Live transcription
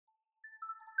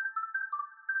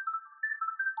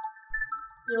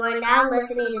You are now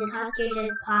listening to Talk Your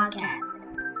Jits podcast.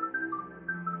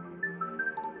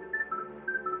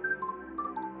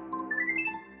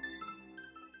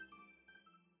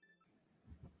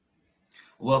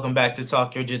 Welcome back to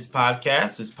Talk Your Jits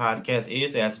podcast. This podcast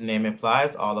is, as the name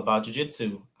implies, all about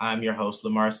jiu-jitsu. I'm your host,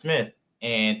 Lamar Smith,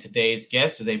 and today's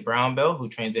guest is a brown belt who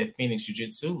trains at Phoenix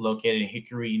Jiu-Jitsu, located in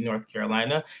Hickory, North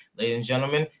Carolina. Ladies and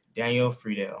gentlemen, Daniel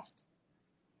Fredell.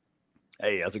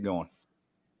 Hey, how's it going?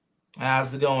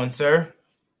 How's it going, sir?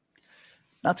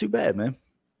 Not too bad, man.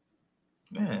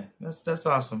 Man, that's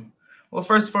awesome. Well,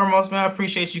 first and foremost, man, I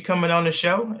appreciate you coming on the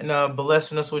show and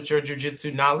blessing us with your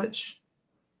jiu-jitsu knowledge.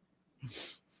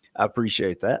 I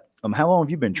appreciate that. How long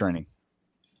have you been training?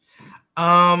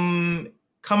 Coming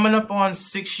up on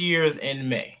 6 years in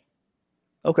May.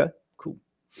 Okay, cool.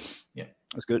 Yeah,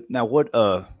 that's good. Now, what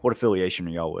affiliation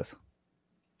are y'all with?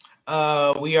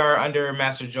 We are under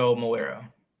Master Joe Moera.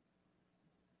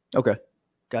 Okay,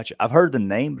 gotcha. I've heard the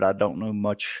name, but I don't know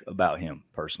much about him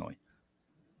personally.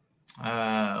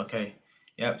 Okay.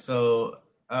 Yep. So,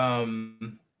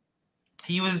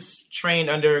 he was trained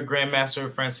under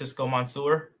Grandmaster Francisco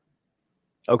Mansour.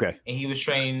 Okay. And he was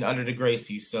trained under the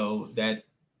Gracie. So that,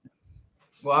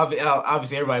 well,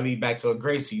 obviously everybody lead back to a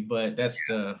Gracie, but that's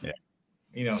the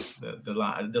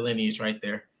lineage right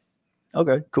there.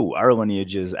 Okay, cool. Our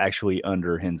lineage is actually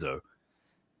under Henzo.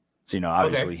 So,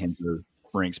 obviously Henzo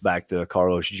ranks back to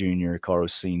Carlos Jr.,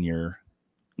 Carlos Sr.,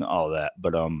 all that.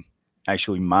 But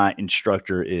actually my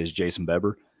instructor is Jason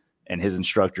Beber, and his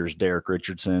instructor is Derek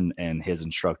Richardson, and his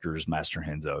instructor is Master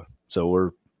Henzo. So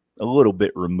we're a little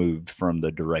bit removed from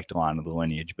the direct line of the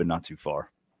lineage, but not too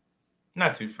far.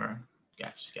 Not too far.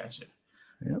 Gotcha.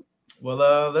 Yep.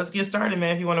 Well, let's get started,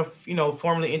 man. If you want to,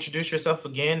 formally introduce yourself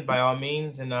again, by all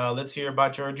means, and let's hear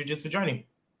about your jiu-jitsu journey.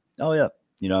 Oh, yeah.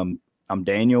 I'm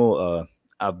Daniel.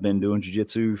 I've been doing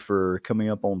jiu-jitsu for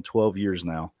coming up on 12 years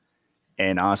now.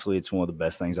 And honestly, it's one of the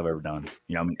best things I've ever done.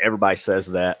 Everybody says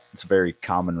that. It's a very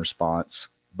common response.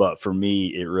 But for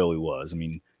me, it really was.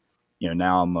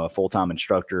 Now I'm a full-time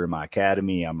instructor in my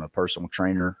academy. I'm a personal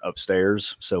trainer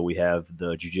upstairs. So we have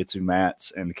the jiu-jitsu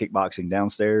mats and the kickboxing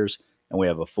downstairs. And we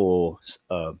have a full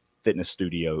fitness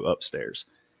studio upstairs.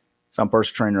 So I'm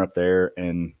personal trainer up there.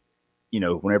 And,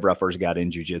 whenever I first got in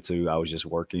jiu-jitsu, I was just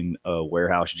working a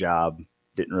warehouse job.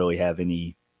 Didn't really have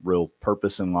any real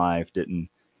purpose in life. Didn't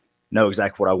know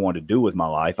exactly what I wanted to do with my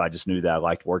life. I just knew that I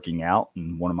liked working out.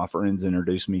 And one of my friends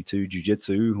introduced me to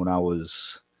jiu-jitsu when I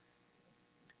was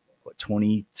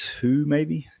 22,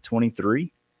 maybe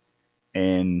 23.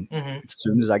 And as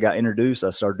soon as I got introduced,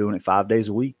 I started doing it 5 days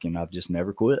a week, and I've just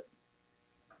never quit.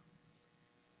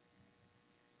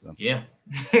 So. Yeah.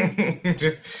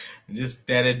 just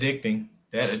that addicting.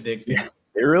 Yeah,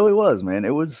 it really was, man. It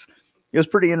was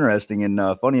pretty interesting.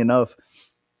 And funny enough,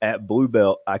 at Blue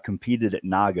Belt, I competed at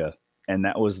Naga, and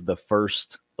that was the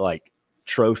first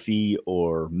trophy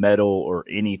or medal or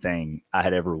anything I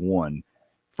had ever won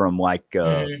from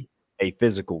a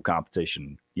physical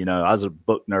competition. I was a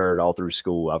book nerd all through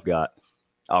school. I've got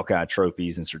all kind of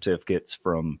trophies and certificates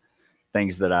from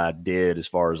things that I did as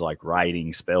far as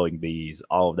writing, spelling bees,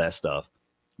 all of that stuff.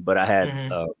 But I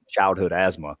had childhood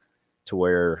asthma to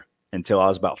where until I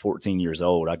was about 14 years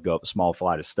old, I'd go up a small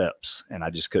flight of steps and I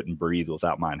just couldn't breathe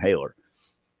without my inhaler.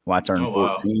 When I turned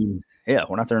 14,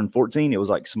 when I turned 14, it was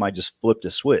like somebody just flipped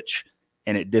a switch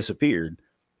and it disappeared.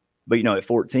 But, at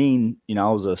 14,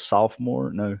 I was a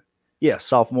sophomore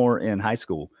in high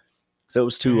school. So it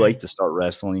was too late to start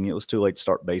wrestling. It was too late to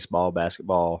start baseball,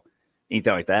 basketball,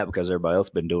 anything like that, because everybody else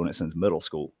had been doing it since middle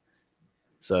school.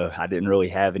 So I didn't really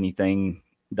have anything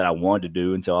that I wanted to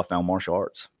do until I found martial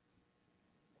arts.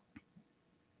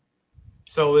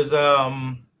 So is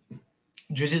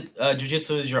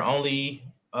jiu-jitsu is your only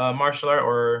martial art,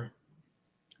 or?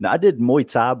 No, I did Muay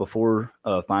Thai before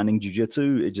finding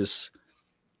jiu-jitsu. It just,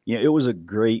 it was a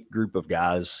great group of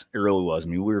guys. It really was.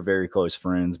 We were very close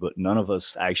friends, but none of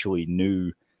us actually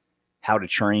knew how to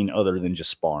train other than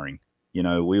just sparring.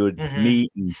 We would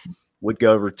meet and we'd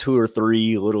go over 2 or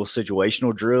 3 little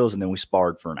situational drills, and then we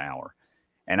sparred for an hour.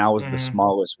 And I was the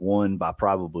smallest one by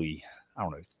probably,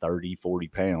 30, 40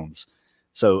 pounds.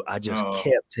 So I just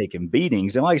kept taking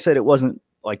beatings. And like I said, it wasn't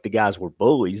like the guys were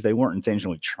bullies. They weren't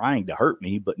intentionally trying to hurt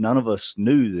me, but none of us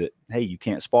knew that, hey, you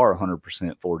can't spar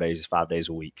 100% 4 days, 5 days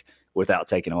a week without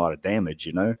taking a lot of damage,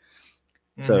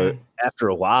 So after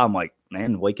a while, I'm like,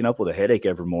 man, waking up with a headache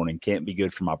every morning can't be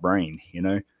good for my brain,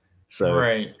 So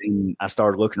I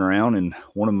started looking around, and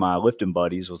one of my lifting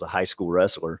buddies was a high school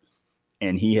wrestler,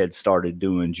 and he had started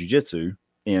doing jiu-jitsu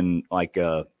in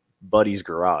a buddy's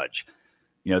garage.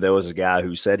 You know, there was a guy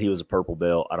who said he was a purple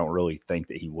belt. I don't really think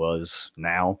that he was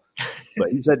now, but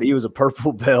he said he was a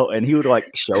purple belt, and he would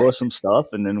like show us some stuff,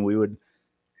 and then we would,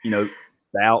 you know,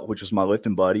 Stout, which was my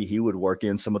lifting buddy, he would work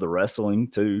in some of the wrestling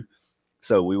too.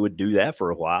 So we would do that for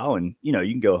a while, and you know,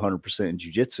 you can go 100% in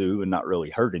jiu-jitsu and not really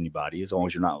hurt anybody as long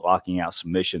as you're not locking out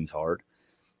submissions hard.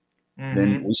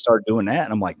 Then we started doing that,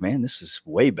 and I'm like, man, this is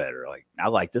way better. Like, I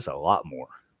like this a lot more.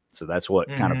 So that's what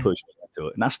kind of pushed me into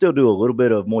it. And I still do a little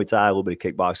bit of Muay Thai, a little bit of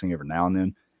kickboxing every now and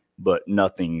then, but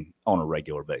nothing on a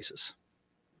regular basis.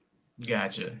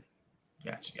 Gotcha.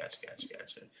 Yeah.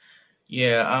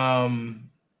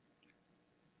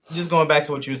 Just going back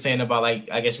to what you were saying about, like,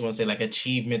 I guess you want to say like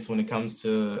achievements when it comes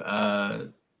to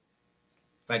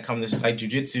like coming to like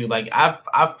jiu-jitsu. Like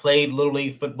I've played Little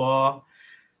League football.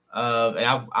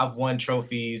 And I've won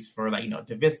trophies for, like, you know,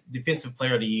 defensive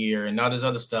player of the year and all this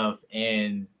other stuff.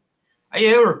 And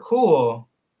yeah, they were cool,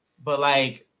 but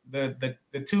like the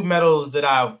two medals that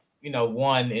I've, you know,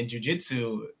 won in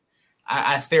jiu-jitsu,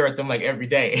 I stare at them like every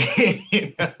day.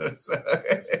 You know? So,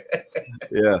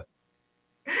 yeah.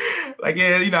 Like,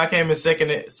 yeah, you know, I came in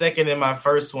second in my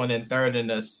first one and third in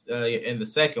the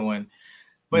second one,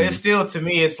 but it's still, to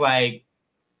me, it's like,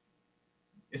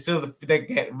 it's still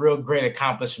that real great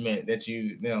accomplishment that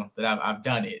you know that I've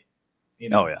done it, you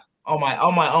know. Oh yeah, on my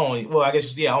own. Well, I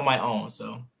guess on my own.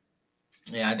 So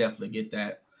yeah, I definitely get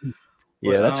that.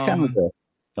 Yeah, but, that's kind of the.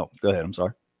 Oh, go ahead. I'm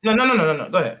sorry. No.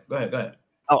 Go ahead.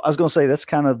 Oh, I was gonna say that's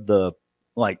kind of the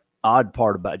like odd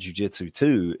part about jiu-jitsu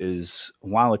too is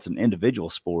while it's an individual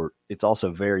sport, it's also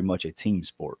very much a team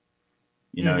sport.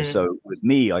 You know, so with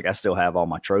me, like I still have all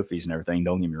my trophies and everything.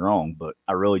 Don't get me wrong, but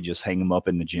I really just hang them up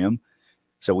in the gym.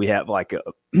 So we have like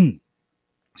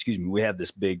we have this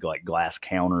big like glass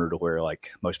counter to where like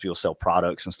most people sell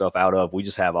products and stuff out of. We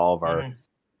just have all of our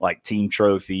like team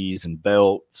trophies and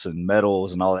belts and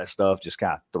medals and all that stuff just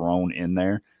kind of thrown in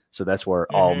there. So that's where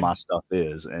all my stuff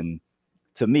is. And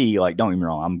to me, like, don't get me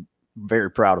wrong, I'm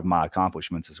very proud of my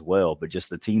accomplishments as well, but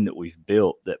just the team that we've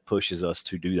built that pushes us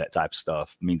to do that type of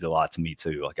stuff means a lot to me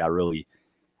too. Like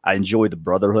I enjoy the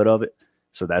brotherhood of it.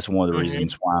 So that's one of the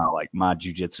reasons why, like, my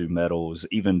jiu-jitsu medals,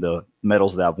 even the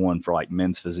medals that I've won for like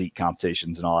men's physique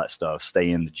competitions and all that stuff,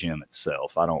 stay in the gym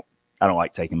itself. I don't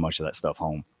like taking much of that stuff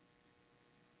home.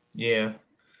 Yeah.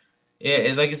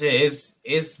 Like I said,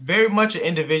 it's very much an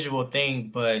individual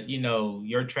thing, but you know,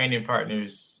 your training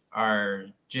partners are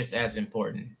just as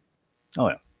important. Oh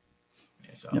yeah.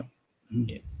 So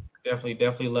yeah,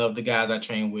 definitely love the guys I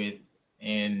train with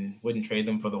and wouldn't trade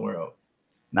them for the world.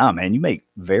 Nah, man, you make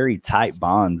very tight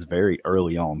bonds very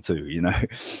early on too. You know,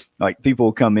 like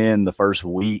people come in the first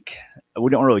week.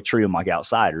 We don't really treat them like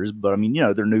outsiders, but I mean, you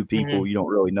know, they're new people. You don't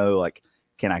really know, like,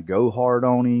 can I go hard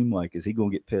on him? Like, is he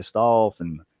going to get pissed off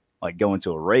and like go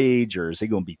into a rage, or is he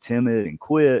going to be timid and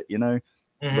quit? You know,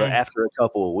 but after a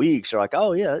couple of weeks, you're like,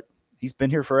 oh yeah, he's been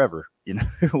here forever. You know,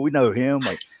 we know him.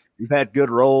 Like, we've had good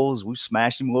rolls. We've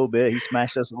smashed him a little bit. He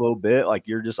smashed us a little bit. Like,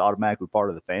 you're just automatically part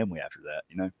of the family after that.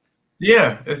 You know.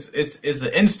 Yeah, it's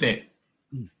an instant.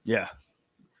 Yeah.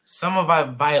 Some of our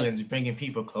violence bringing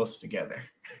people closer together.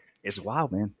 It's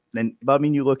wild, man. But I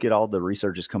mean, you look at all the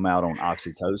research that's come out on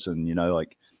oxytocin, you know,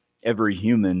 like every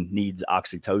human needs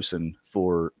oxytocin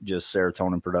for just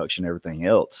serotonin production, everything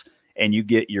else. And you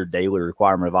get your daily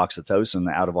requirement of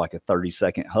oxytocin out of like a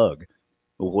 30-second hug.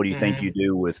 Well, what do you think you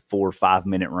do with 4 or 5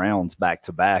 minute rounds back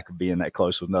to back of being that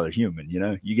close with another human? You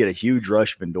know, you get a huge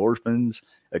rush of endorphins,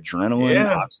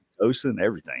 adrenaline, oxytocin,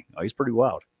 everything. Like, it's pretty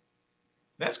wild.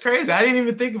 That's crazy. I didn't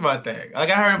even think about that. Like,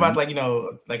 I heard about like, you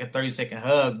know, like a 30-second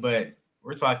hug, but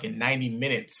we're talking 90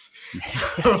 minutes. Yeah.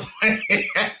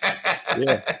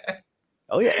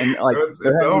 Oh yeah. And like, so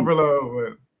it's overload.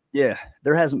 But... Yeah.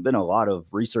 There hasn't been a lot of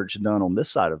research done on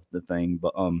this side of the thing,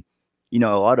 but, you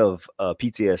know, a lot of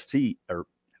PTSD,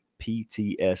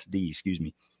 excuse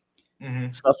me,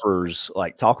 sufferers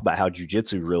like talk about how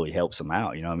jiu-jitsu really helps them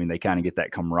out. You know, I mean, they kind of get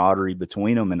that camaraderie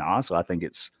between them. And honestly, I think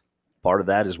it's part of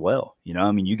that as well. You know,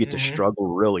 I mean, you get to struggle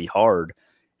really hard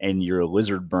and your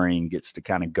lizard brain gets to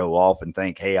kind of go off and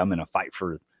think, hey, I'm in a fight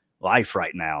for life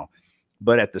right now.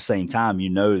 But at the same time,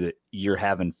 you know that you're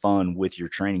having fun with your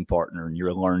training partner and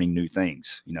you're learning new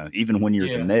things. You know, even when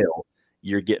you're the nail,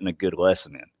 you're getting a good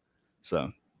lesson in.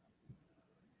 So,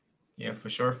 yeah,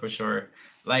 for sure.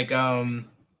 Like,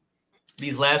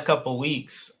 these last couple of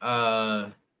weeks,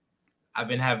 I've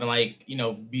been having like, you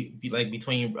know, be like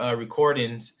between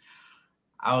recordings,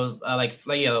 I was like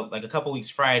a couple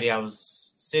weeks Friday, I was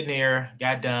sitting here,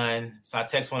 got done. So I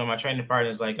text one of my training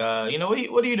partners, like, you know,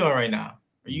 what are you doing right now?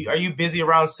 Are you busy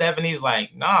around 7? He's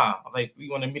like, nah. I was like, we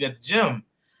want to meet at the gym.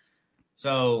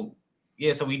 So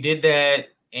yeah, so we did that,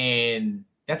 and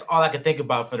that's all I could think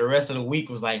about for the rest of the week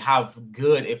was like how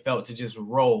good it felt to just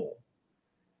roll.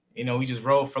 You know, we just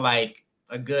rolled for like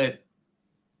a good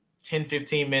 10,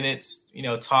 15 minutes, you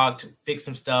know, talked, fixed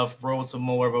some stuff, rolled some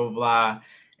more, blah, blah, blah.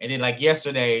 And then like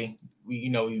yesterday, we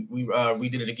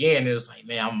did it again. It was like,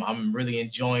 man, I'm really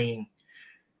enjoying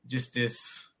just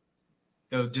just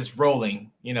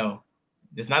rolling, you know.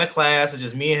 It's not a class, it's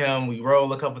just me and him. We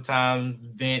roll a couple times,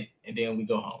 vent, and then we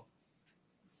go home.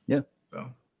 Yeah. So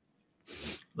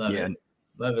love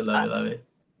it.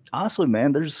 Honestly,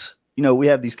 man, there's, you know, we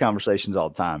have these conversations all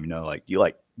the time, you know, like, you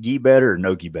like gi better or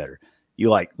no gi better? You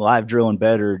like live drilling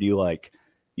better? Do you like,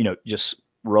 you know, just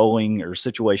rolling or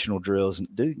situational drills?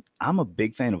 And dude, I'm a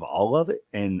big fan of all of it.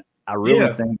 And I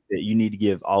really think that you need to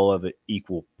give all of it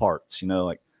equal parts, you know,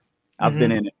 like I've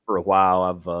been in it for a while.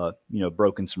 I've, you know,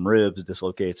 broken some ribs,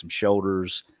 dislocated some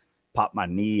shoulders, popped my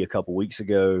knee a couple weeks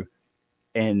ago.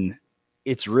 And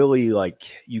it's really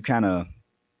like you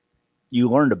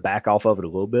learn to back off of it a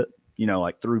little bit, you know,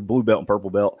 like through blue belt and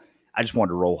purple belt. I just wanted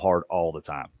to roll hard all the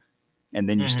time. And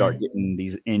then you start getting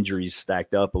these injuries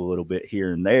stacked up a little bit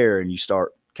here and there. And you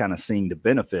start kind of seeing the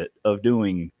benefit of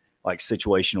doing like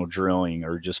situational drilling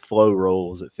or just flow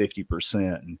rolls at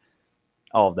 50% and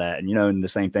all of that. And, you know, and the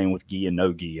same thing with gi and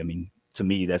no gi. I mean, to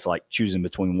me, that's like choosing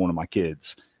between one of my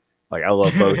kids. Like I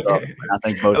love both of them. And I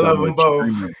think both of them are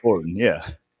extremely important. Yeah.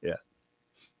 Yeah.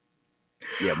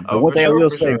 Yeah. But one thing I will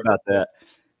say about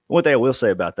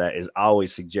that is I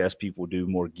always suggest people do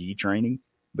more gi training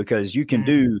because you can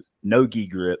do no gi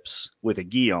grips with a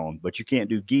gi on, but you can't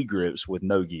do gi grips with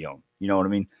no gi on. You know what I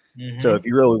mean? So if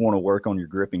you really want to work on your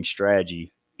gripping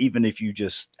strategy, even if you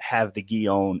just have the gi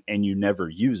on and you never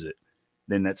use it,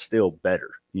 then that's still better.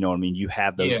 You know what I mean? You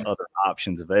have those other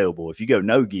options available. If you go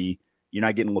no gi, you're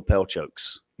not getting lapel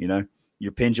chokes. You know,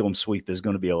 your pendulum sweep is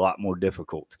going to be a lot more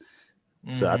difficult.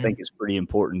 So I think it's pretty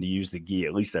important to use the gi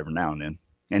at least every now and then.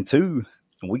 And two,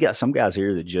 we got some guys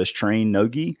here that just train no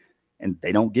gi and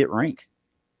they don't get rank.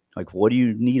 Like, what do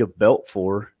you need a belt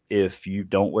for if you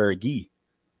don't wear a gi?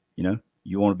 You know,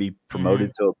 you want to be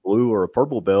promoted to a blue or a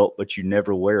purple belt, but you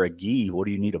never wear a gi. What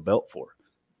do you need a belt for?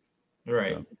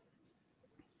 Right. So.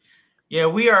 Yeah,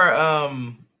 we are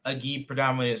a gi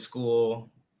predominant school.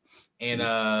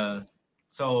 And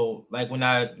so like when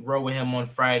I roll with him on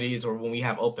Fridays or when we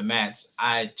have open mats,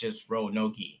 I just roll no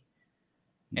gi.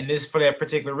 And this for that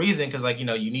particular reason, because like, you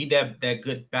know, you need that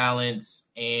good balance.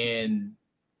 And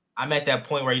I'm at that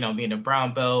point where, you know, being a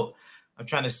brown belt, I'm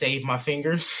trying to save my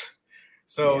fingers.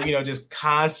 So, you know, just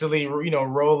constantly, you know,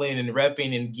 rolling and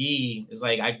repping and gi is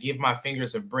like I give my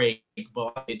fingers a break,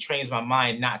 but it trains my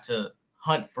mind not to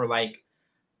hunt for like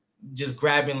just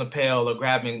grabbing lapel or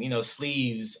grabbing, you know,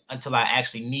 sleeves until I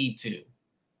actually need to.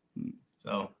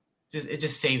 So it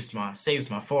just saves my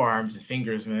forearms and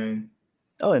fingers, man.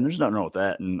 Oh, and there's nothing wrong with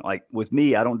that. And like with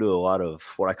me, I don't do a lot of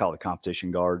what I call the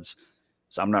competition guards.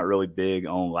 So I'm not really big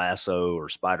on lasso or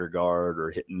spider guard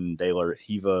or hitting De La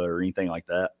Riva or anything like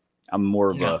that. I'm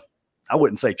more of I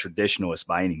wouldn't say traditionalist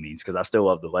by any means, because I still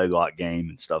love the leg lock game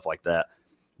and stuff like that.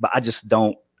 But I just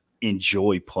don't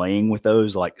enjoy playing with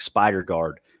those. Like spider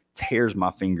guard tears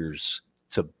my fingers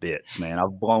to bits, man.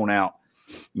 I've blown out,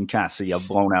 you can kind of see I've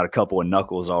blown out a couple of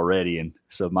knuckles already. And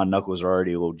so my knuckles are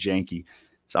already a little janky.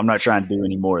 So I'm not trying to do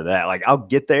any more of that. Like I'll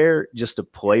get there just to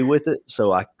play with it.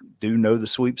 So I do know the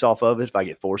sweeps off of it if I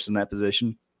get forced in that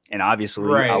position. And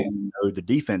obviously I will know the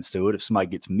defense to it if somebody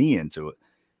gets me into it.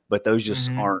 But those just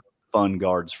aren't fun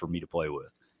guards for me to play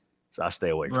with. So I stay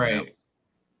away from them.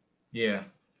 Yeah.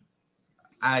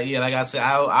 Like I said,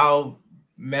 I'll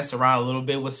mess around a little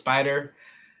bit with spider,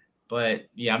 but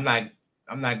yeah,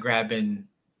 I'm not grabbing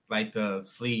like the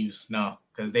sleeves, no,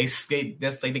 because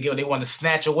that's like they want to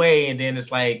snatch away, and then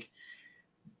it's like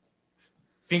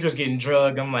fingers getting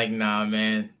drugged. I'm like, nah,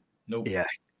 man, nope. Yeah,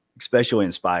 especially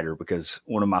in spider, because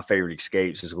one of my favorite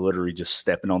escapes is literally just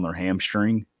stepping on their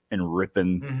hamstring and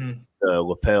ripping the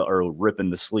lapel or ripping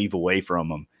the sleeve away from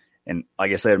them. And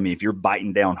like I said, I mean, if you're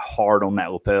biting down hard on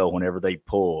that lapel whenever they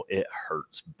pull, it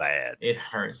hurts bad. It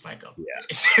hurts like a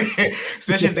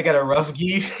especially if they got a rough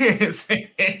gi.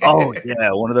 Oh yeah,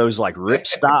 one of those like rip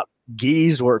stop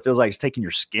gis where it feels like it's taking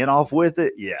your skin off with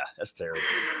it. Yeah, that's terrible.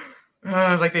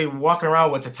 It's like they walking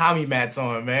around with tatami mats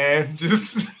on, man.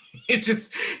 Just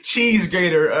cheese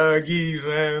grater gis,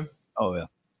 man. Oh yeah.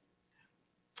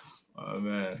 Oh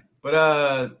man.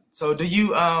 But so do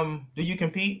you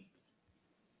compete?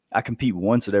 I compete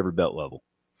once at every belt level.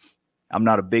 I'm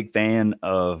not a big fan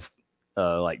of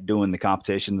like doing the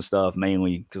competition and stuff,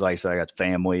 mainly because like I said, I got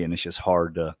family and it's just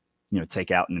hard to, you know,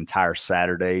 take out an entire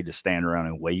Saturday to stand around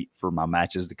and wait for my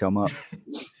matches to come up.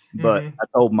 But I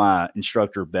told my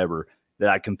instructor, Beber, that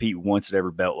I compete once at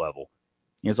every belt level.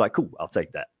 He was like, cool, I'll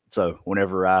take that. So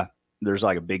whenever there's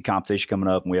like a big competition coming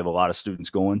up and we have a lot of students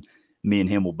going, me and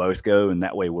him will both go. And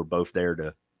that way we're both there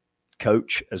to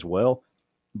coach as well.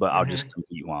 But I'll just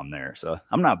compete while I'm there. So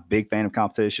I'm not a big fan of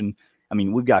competition. I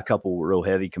mean, we've got a couple real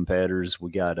heavy competitors.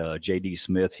 We got JD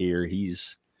Smith here.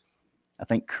 He's, I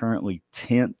think, currently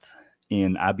 10th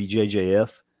in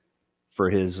IBJJF for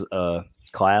his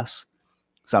class.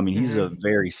 So, I mean, he's a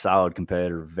very solid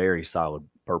competitor, very solid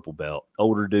purple belt.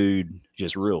 Older dude,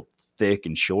 just real thick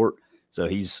and short. So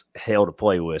he's hell to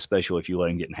play with, especially if you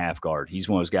let him get in half guard. He's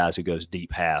one of those guys who goes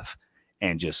deep half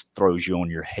and just throws you on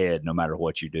your head no matter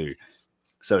what you do.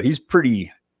 So he's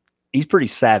pretty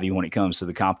savvy when it comes to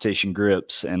the competition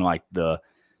grips and like the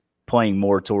playing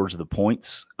more towards the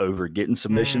points over getting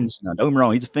submissions. Now, don't get me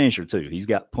wrong, he's a finisher too. He's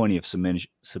got plenty of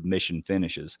submission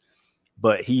finishes,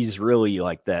 but he's really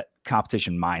like that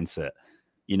competition mindset.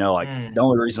 You know, like the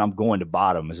only reason I'm going to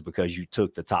bottom is because you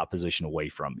took the top position away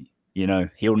from me. You know,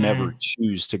 he'll never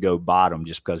choose to go bottom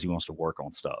just because he wants to work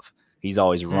on stuff. He's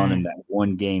always running that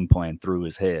one game plan through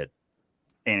his head.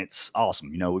 And it's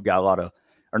awesome. You know, we've got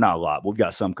we've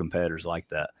got some competitors like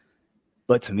that.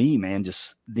 But to me, man,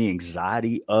 just the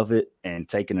anxiety of it and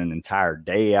taking an entire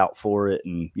day out for it.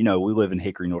 And, you know, we live in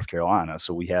Hickory, North Carolina.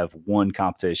 So we have one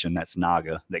competition that's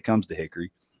NAGA that comes to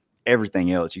Hickory.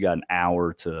 Everything else, you got an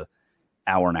hour to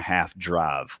hour and a half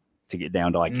drive to get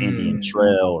down to like Indian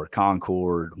Trail or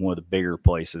Concord, one of the bigger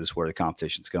places where the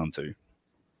competitions come to.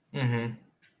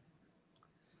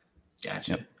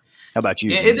 Gotcha. Yep. How about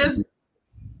you? Yeah, it is.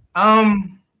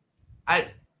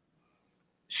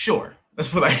 Sure. Let's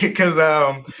put like because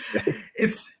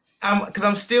because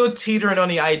I'm still teetering on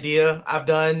the idea. I've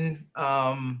done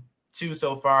 2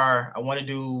 so far. I want to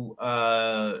do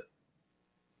I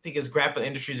think it's Grappling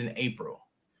Industries in April.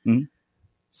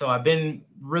 So I've been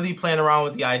really playing around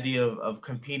with the idea of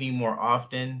competing more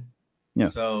often. Yeah.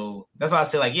 So that's why I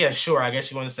say like, yeah, sure. I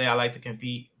guess you want to say I like to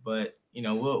compete, but you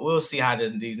know, we'll see how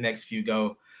these next few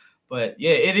go. But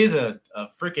yeah, it is a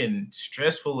freaking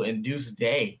stressful induced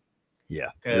day.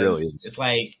 Yeah, it really is. It's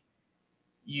like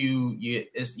you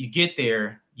get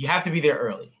there, you have to be there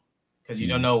early because you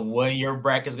don't know when your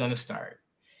bracket is going to start,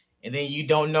 and then you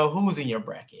don't know who's in your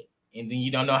bracket, and then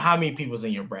you don't know how many people's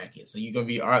in your bracket. So you're gonna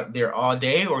be there all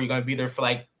day, or you're gonna be there for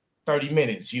like 30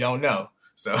 minutes. You don't know.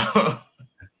 So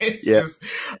it's just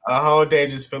a whole day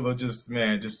just full of just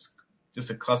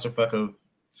a clusterfuck of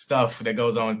stuff that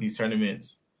goes on with these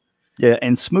tournaments. Yeah,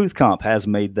 and Smooth Comp has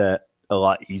made that a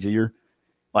lot easier.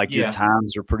 Like your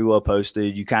times are pretty well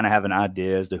posted. You kind of have an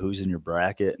idea as to who's in your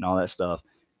bracket and all that stuff.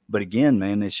 But again,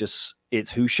 man,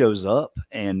 it's who shows up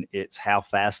and it's how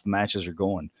fast the matches are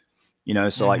going. You know,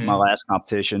 so like my last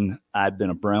competition, I'd been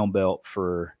a brown belt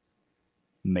for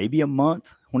maybe a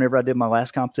month whenever I did my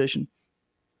last competition.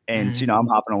 And, you know, I'm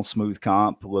hopping on Smooth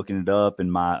Comp, looking it up,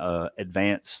 and my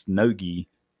advanced no-gi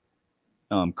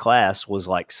class was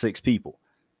like 6 people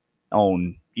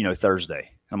on, you know,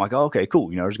 Thursday. I'm like, oh, okay,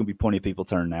 cool. You know, there's going to be plenty of people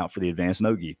turning out for the advanced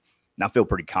no-gi. And I feel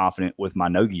pretty confident with my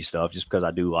no-gi stuff just because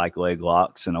I do like leg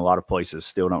locks, and a lot of places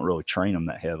still don't really train them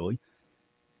that heavily.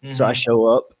 So I show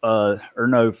up,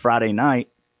 Friday night,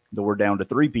 we're down to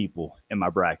 3 people in my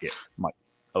bracket. I'm like,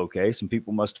 okay, some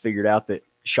people must have figured out that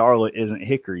Charlotte isn't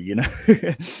Hickory, you know.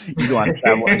 You go on to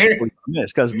travel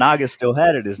because Naga still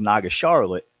had it as Naga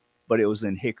Charlotte, but it was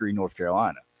in Hickory, North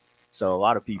Carolina. So a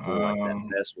lot of people like that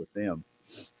mess with them.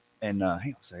 And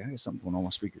hang on a second, I got something going on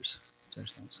my speakers.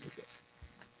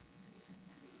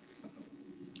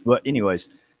 But anyways,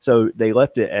 so they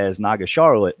left it as Naga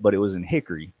Charlotte, but it was in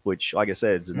Hickory, which, like I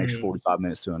said, it's an extra 45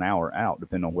 minutes to an hour out,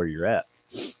 depending on where you're at.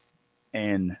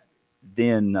 And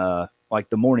then, like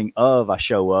the morning of, I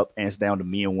show up and it's down to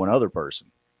me and one other person.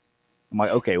 I'm like,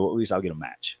 okay, well, at least I'll get a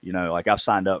match. You know, like I've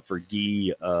signed up for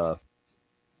gi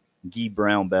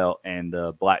brown belt and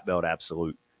black belt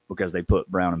absolute because they put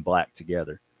brown and black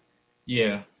together.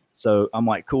 Yeah. So I'm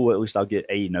like, cool, at least I'll get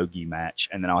a no-gi match,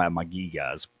 and then I'll have my gi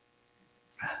guys.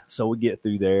 So we get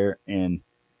through there, and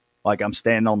like I'm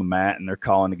standing on the mat, and they're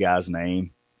calling the guy's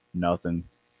name. Nothing.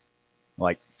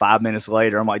 Like 5 minutes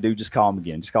later, I'm like, dude, just call him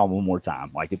again. Just call him one more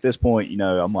time. Like at this point, you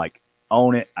know, I'm like,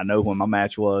 own it. I know when my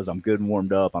match was. I'm good and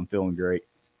warmed up. I'm feeling great.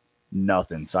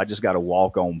 Nothing. So I just got a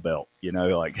walk-on belt. You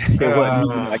know, like it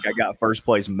wasn't even like I got first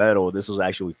place medal. This was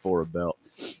actually for a belt.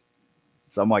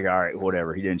 So I'm like, all right,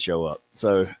 whatever. He didn't show up.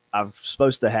 So I'm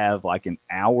supposed to have like an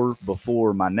hour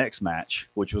before my next match,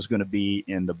 which was going to be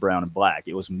in the brown and black.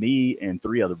 It was me and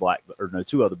 2 other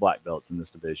black belts in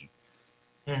this division.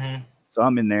 So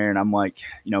I'm in there and I'm like,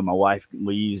 you know, my wife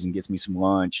leaves and gets me some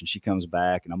lunch, and she comes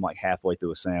back and I'm like halfway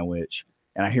through a sandwich,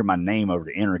 and I hear my name over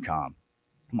the intercom.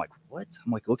 I'm like, what?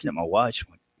 I'm like looking at my watch.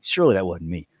 I'm like, surely that wasn't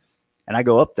me. And I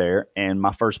go up there, and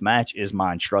my first match is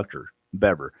my instructor,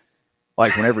 Beber.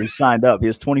 Like, whenever he signed up, he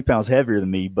was 20 pounds heavier than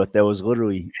me, but there was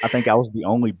literally, I think I was the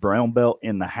only brown belt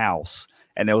in the house,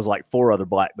 and there was like 4 other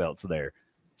black belts there.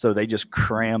 So they just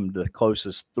crammed the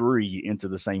closest 3 into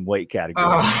the same weight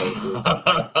category.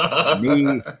 So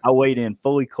me, I weighed in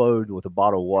fully clothed with a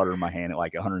bottle of water in my hand at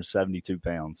like 172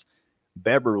 pounds.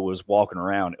 Beber was walking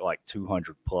around at like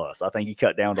 200 plus. I think he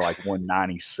cut down to like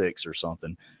 196 or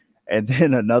something. And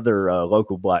then another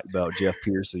local black belt, Jeff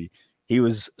Piercy, he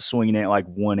was swinging at like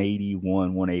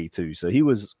 181, 182. So he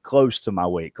was close to my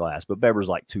weight class, but Beber's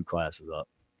like 2 classes up.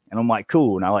 And I'm like,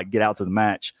 cool. And I like get out to the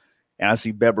match, and I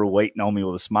see Beber waiting on me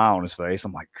with a smile on his face.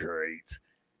 I'm like, great.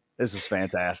 This is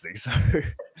fantastic. So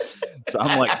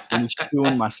I'm like finished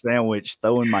chewing my sandwich,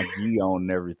 throwing my gi on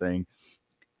and everything.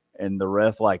 And the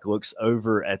ref like looks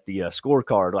over at the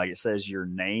scorecard, like it says your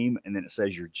name and then it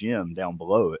says your gym down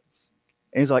below it.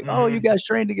 And he's like, oh, you guys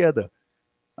train together.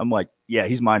 I'm like, yeah,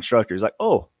 he's my instructor. He's like,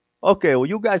 oh, okay, well,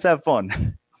 you guys have fun.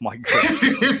 I'm like, great.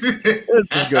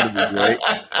 This is going to be great.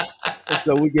 And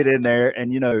so we get in there,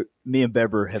 and, me and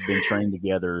Beber have been trained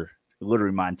together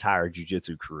literally my entire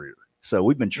jiu-jitsu career. So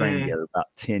we've been trained together about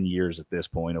 10 years at this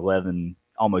point, 11,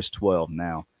 almost 12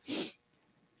 now.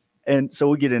 And so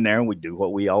we get in there and we do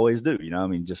what we always do,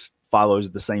 just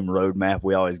follows the same roadmap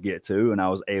we always get to. And I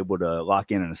was able to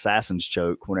lock in an assassin's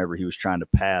choke whenever he was trying to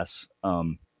pass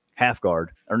half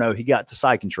guard. Or no, he got to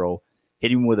side control,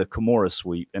 hit him with a Kimura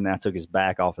sweep, and I took his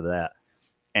back off of that.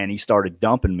 And he started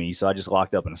dumping me, so I just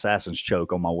locked up an assassin's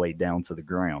choke on my way down to the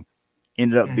ground.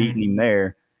 Ended up beating him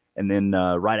there. And then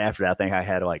right after that, I think I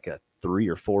had like a 3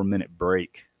 or 4 minute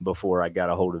break before I got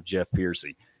a hold of Jeff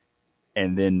Piercy.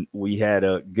 And then we had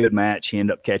a good match. He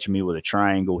ended up catching me with a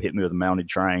triangle, hit me with a mounted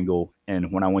triangle.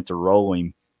 And when I went to roll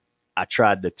him, I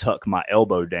tried to tuck my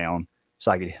elbow down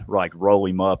so I could like roll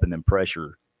him up and then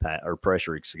pressure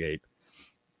escape.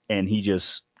 And he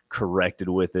just corrected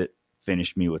with it,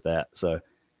 finished me with that. So,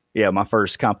 yeah, my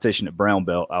first competition at brown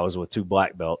belt, I was with 2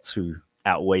 black belts who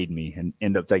outweighed me and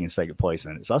ended up taking second place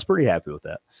in it. So I was pretty happy with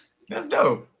that. That's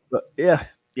dope. But yeah.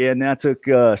 And I took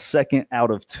second out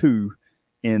of 2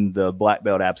 in the black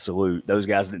belt absolute. Those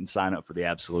guys didn't sign up for the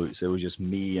absolute, so it was just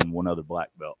me and 1 other black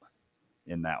belt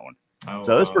in that one.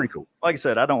 So it's pretty cool. Like I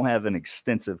said, I don't have an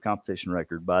extensive competition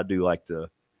record, but I do like to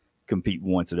compete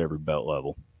once at every belt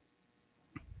level.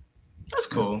 That's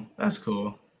cool.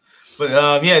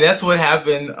 But yeah, that's what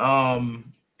happened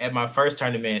at my first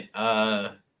tournament.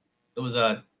 It was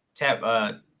a tap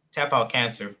out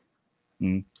cancer.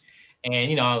 And,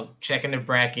 checking the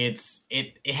brackets,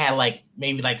 it had like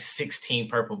maybe like 16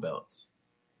 purple belts.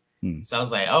 So I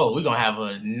was like, oh, we're going to have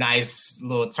a nice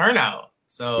little turnout.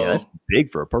 So yeah, that's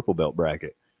big for a purple belt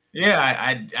bracket. Yeah,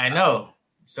 I know.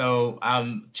 So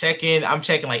I'm checking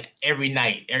like every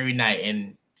night,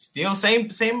 and still same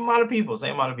amount of people.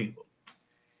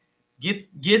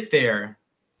 Get there.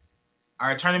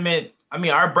 Our tournament,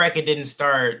 our bracket didn't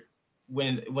start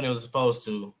when it was supposed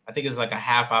to. I think it was like a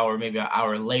half hour, maybe an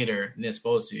hour later than it's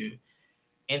supposed to.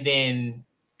 And then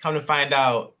come to find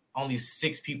out, only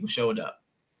 6 people showed up.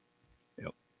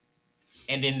 Yep.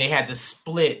 And then they had to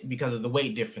split because of the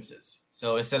weight differences.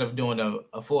 So instead of doing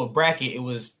a full bracket, it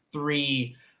was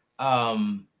 3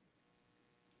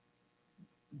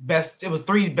 best 2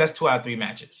 out of 3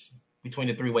 matches between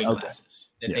the 3 weight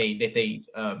classes that they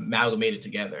amalgamated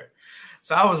together.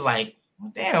 So I was like,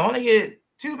 well, damn, I only get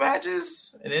 2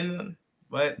 matches, and then,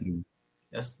 but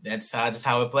that's just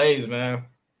how it plays, man.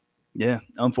 Yeah,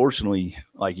 unfortunately,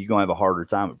 like you're gonna have a harder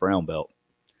time at brown belt.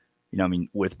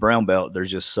 With brown belt, there's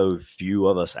just so few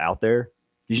of us out there.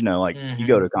 You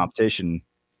go to a competition,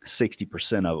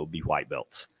 60% of it will be white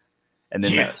belts, and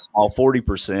then that small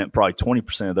 40%, probably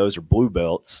 20% of those are blue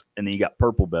belts, and then you got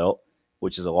purple belt,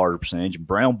 which is a larger percentage.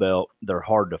 Brown belt, they're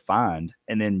hard to find,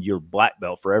 and then you're black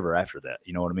belt forever after that.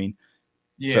 You know what I mean?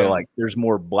 Yeah. So like there's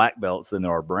more black belts than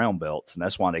there are brown belts. And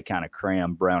that's why they kind of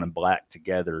cram brown and black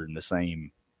together in the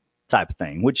same type of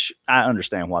thing, which I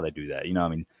understand why they do that.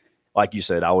 Like you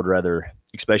said, I would rather,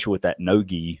 especially with that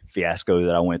no-gi fiasco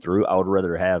that I went through, I would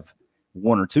rather have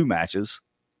 1 or 2 matches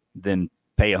than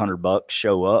pay $100,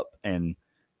 show up. And,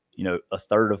 a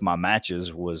third of my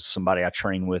matches was somebody I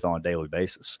train with on a daily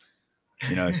basis.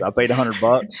 So I paid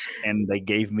 $100 and they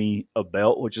gave me a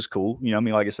belt, which is cool.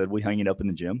 Like I said, we hang it up in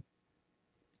the gym.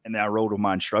 And then I rolled with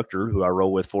my instructor, who I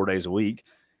roll with 4 days a week.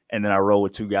 And then I roll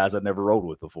with 2 guys I'd never rolled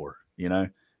with before,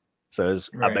 So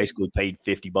I basically paid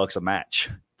 $50 a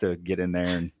match to get in there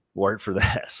and work for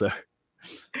that. So,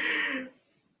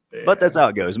 but that's how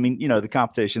it goes. The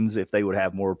competitions, if they would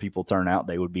have more people turn out,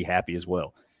 they would be happy as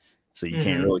well. So you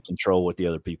can't really control what the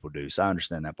other people do. So I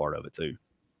understand that part of it too.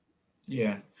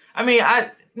 Yeah. I mean,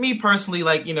 me personally,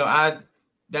 like,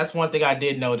 that's one thing I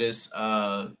did notice,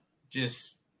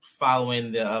 just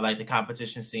following the, like the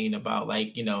competition scene about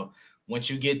like, once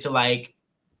you get to like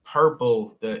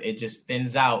purple, it just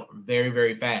thins out very,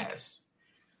 very fast.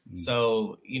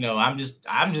 So, I'm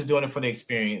just doing it for the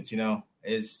experience,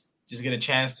 it's just get a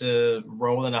chance to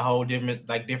roll in a whole different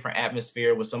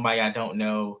atmosphere with somebody I don't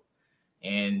know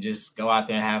and just go out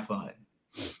there and have fun.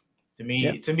 To me,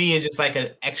 it's just like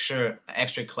an extra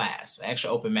class, extra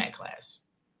open mat class.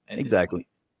 Exactly.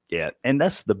 Yeah. And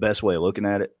that's the best way of looking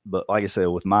at it. But like I said,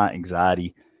 with my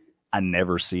anxiety, I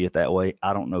never see it that way.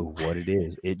 I don't know what it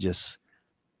is. It just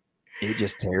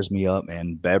tears me up,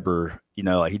 man. Beber,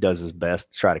 he does his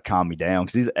best to try to calm me down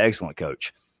because he's an excellent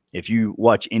coach. If you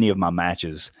watch any of my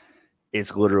matches,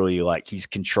 it's literally like he's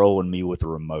controlling me with a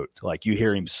remote. Like you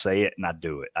hear him say it and I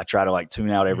do it. I try to like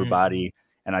tune out everybody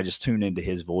and I just tune into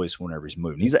his voice whenever he's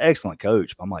moving. He's an excellent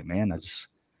coach. But I'm like, man,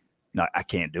 I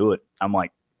can't do it. I'm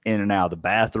like in and out of the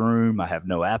bathroom. I have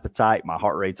no appetite. My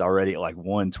heart rate's already at like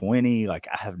 120. Like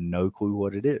I have no clue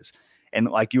what it is. And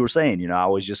like you were saying, I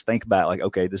always just think about like,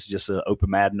 okay, this is just an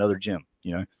open mat, another gym.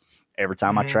 Every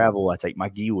time I travel, I take my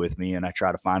gi with me and I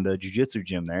try to find a jiu-jitsu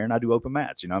gym there and I do open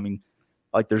mats. I mean,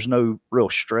 like there's no real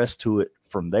stress to it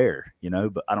from there,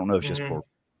 but I don't know if it's just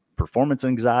performance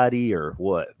anxiety or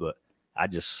what, but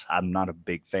I'm not a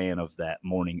big fan of that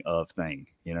morning of thing,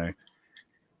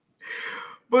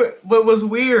 But what's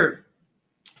weird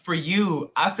for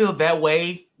you, I feel that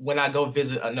way when I go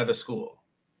visit another school.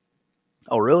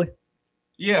 Oh, really?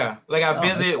 Yeah. Like I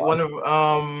visit one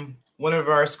of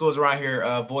our schools around here,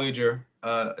 Voyager,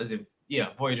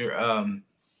 Voyager.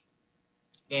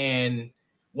 And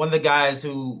one of the guys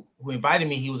who invited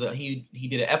me, he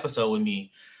did an episode with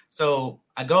me. So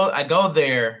I go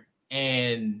there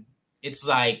and it's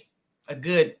like a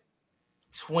good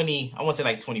 20, I want to say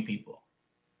like 20 people.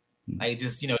 Like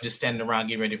just standing around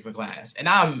getting ready for class. And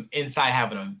I'm inside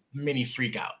having a mini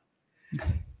freak out.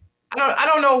 I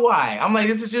don't know why. I'm like,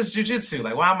 this is just jiu-jitsu.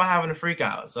 Like, why am I having a freak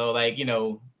out? So like,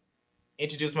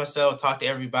 introduce myself, talk to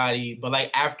everybody. But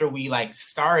like after we like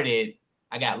started,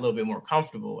 I got a little bit more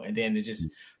comfortable and then it just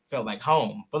felt like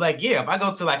home. But like, yeah, if I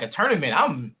go to like a tournament,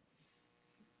 I'm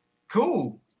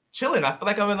cool, chilling. I feel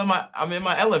like I'm in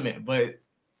my element, but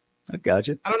I got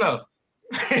you. I don't know.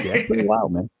 Yeah, it's pretty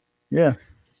wild, man. Yeah.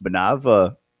 But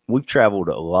now we've traveled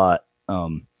a lot.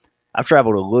 I've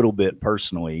traveled a little bit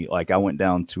personally. Like I went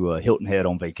down to Hilton Head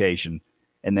on vacation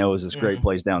and there was this great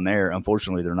place down there.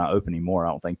 Unfortunately, they're not open anymore.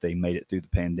 I don't think they made it through the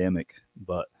pandemic,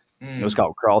 but it was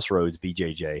called Crossroads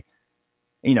BJJ.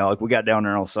 Like we got down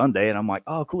there on Sunday and I'm like,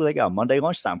 oh, cool. They got a Monday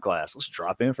lunchtime class. Let's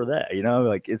drop in for that.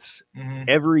 Like it's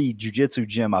every jiu-jitsu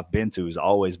gym I've been to has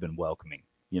always been welcoming,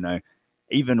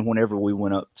 even whenever we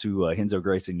went up to Henzo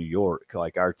Gracie, New York,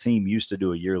 like our team used to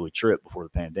do a yearly trip before the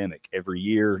pandemic. Every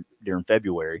year during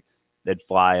February, they'd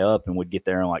fly up and would get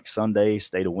there on like Sunday,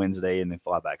 stay to Wednesday, and then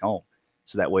fly back home.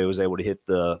 So that way I was able to hit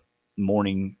the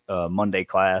morning Monday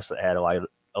class that had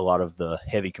a lot of the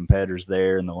heavy competitors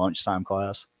there in the lunchtime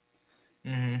class.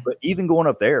 But even going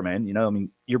up there, man, I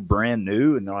mean, you're brand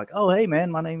new and they're like, oh, hey,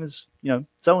 man, my name is,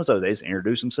 so-and-so. They just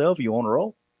introduce themselves. You want to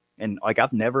roll? And like,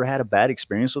 I've never had a bad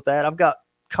experience with that. I've got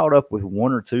caught up with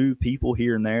one or two people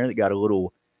here and there that got a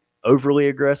little overly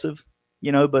aggressive,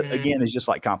 but again, it's just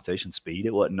like competition speed.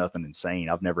 It wasn't nothing insane.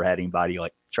 I've never had anybody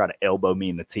like try to elbow me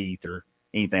in the teeth or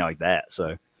anything like that.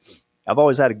 So I've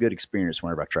always had a good experience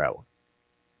whenever I travel.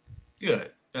 Good.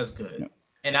 That's good. Yeah.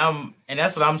 And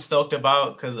that's what I'm stoked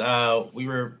about because we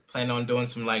were planning on doing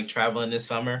some like traveling this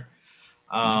summer.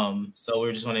 So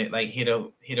we just want to like hit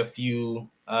a few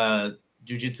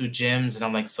jiu-jitsu gyms, and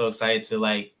I'm like so excited to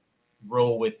like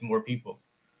roll with more people.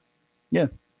 Yeah.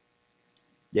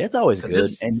 Yeah, it's always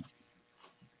good. And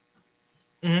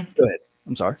go ahead.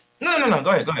 I'm sorry. No.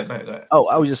 Go ahead. Oh,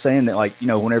 I was just saying that like,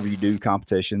 whenever you do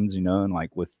competitions, and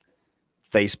like with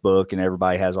Facebook and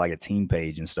everybody has like a team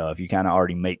page and stuff, you kind of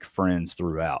already make friends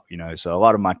throughout, so a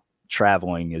lot of my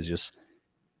traveling is just,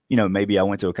 maybe I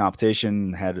went to a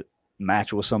competition, had a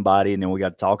match with somebody, and then we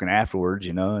got talking afterwards,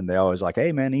 and they always like,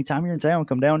 hey man, anytime you're in town,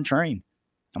 come down and train.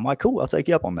 I'm like, cool, I'll take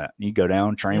you up on that. And you go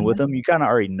down, train with them. You kind of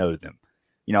already know them,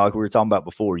 like we were talking about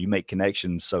before, you make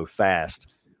connections so fast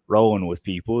rolling with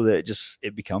people that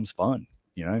it becomes fun,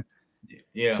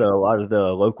 Yeah. So a lot of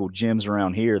the local gyms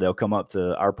around here, they'll come up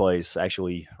to our place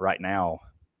actually right now.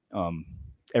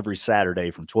 Every Saturday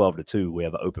from 12 to 2, we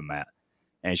have an open mat.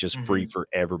 And it's just free for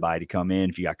everybody to come in.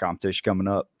 If you got competition coming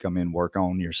up, come in, work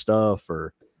on your stuff.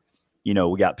 Or, we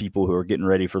got people who are getting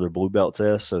ready for their blue belt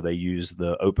test. So they use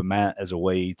the open mat as a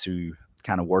way to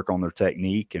kind of work on their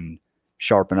technique and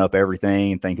sharpen up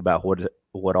everything and think about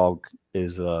what all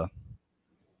is on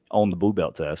the blue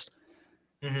belt test.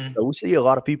 So we see a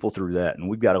lot of people through that, and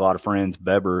we've got a lot of friends.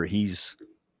 Beber, he's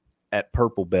at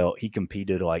purple belt. He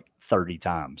competed like 30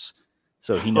 times.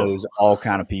 So he knows all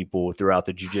kind of people throughout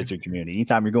the jiu-jitsu community.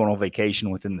 Anytime you're going on vacation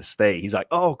within the state, he's like,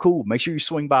 oh, cool. Make sure you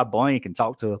swing by blank and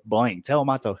talk to blank. Tell him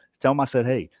I said,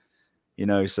 hey, you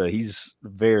know, so he's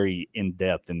very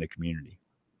in-depth in the community.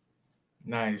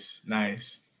 Nice.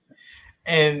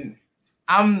 And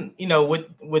I'm, you know,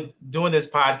 with doing this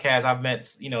podcast, I've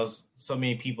met, you know, so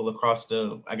many people across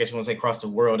the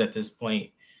world at this point.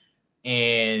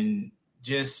 And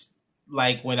just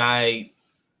like when I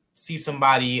see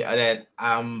somebody that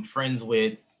I'm friends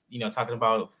with, you know, talking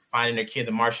about finding their kid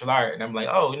in martial art, and I'm like,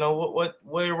 oh, you know,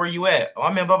 where were you at? Oh,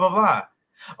 I'm in blah blah blah.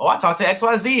 Oh, I talked to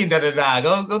XYZ and da da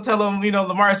da. Go tell them, you know,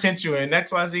 Lamar sent you and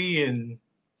XYZ and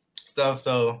stuff.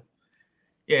 So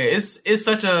yeah, it's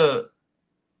such a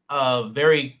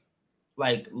very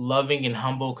like loving and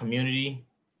humble community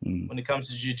when it comes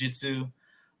to jiu-jitsu.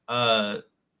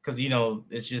 Because you know,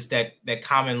 it's just that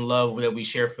common love that we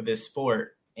share for this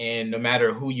sport. And no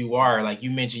matter who you are, like you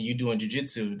mentioned, you doing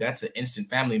jiu-jitsu, that's an instant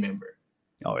family member.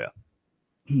 Oh, yeah.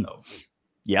 So.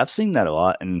 Yeah, I've seen that a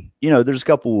lot. And, you know, there's a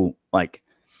couple, like,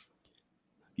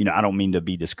 you know, I don't mean to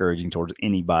be discouraging towards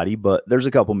anybody, but there's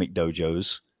a couple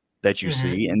McDojos that you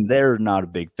see, and they're not a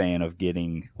big fan of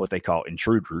getting what they call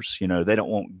intruders. You know, they don't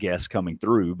want guests coming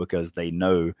through because they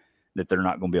know that they're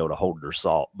not going to be able to hold their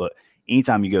salt. But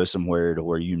anytime you go somewhere to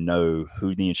where you know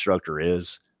who the instructor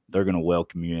is, they're going to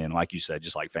welcome you in, like you said,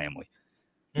 just like family.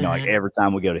 You know, like every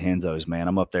time we go to Henzo's, man,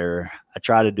 I'm up there. I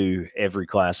try to do every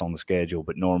class on the schedule,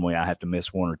 but normally I have to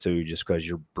miss one or two just because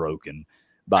you're broken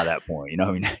by that point. You know,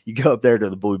 I mean, you go up there to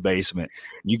the blue basement,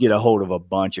 you get a hold of a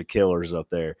bunch of killers up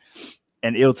there,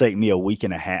 and it'll take me a week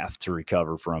and a half to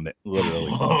recover from it,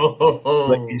 literally.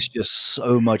 But it's just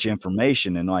so much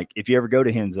information. And like, if you ever go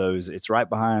to Henzo's, it's right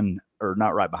behind, or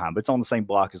not right behind, but it's on the same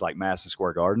block as like Madison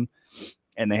Square Garden.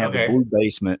 And they have the blue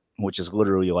basement, which is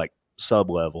literally like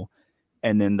sub-level.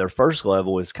 And then their first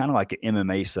level is kind of like an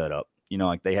MMA setup. You know,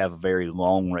 like they have a very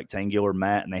long rectangular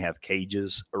mat and they have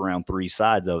cages around three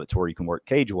sides of it to where you can work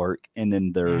cage work. And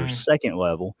then their second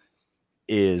level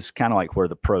is kind of like where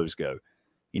the pros go.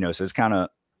 You know, so it's kind of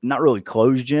not really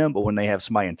closed gym, but when they have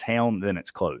somebody in town, then it's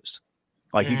closed.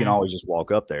 Like you can always just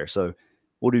walk up there. So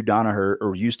we'll do Danaher,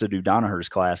 or used to do Danaher's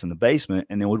class in the basement,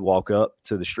 and then we'd walk up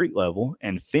to the street level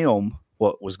and film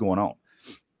what was going on.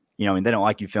 You know, I mean, they don't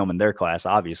like you filming their class,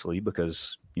 obviously,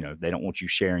 because, you know, they don't want you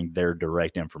sharing their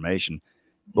direct information.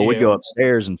 But we'd go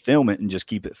upstairs and film it and just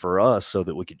keep it for us so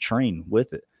that we could train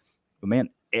with it. But, man,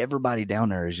 everybody down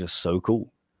there is just so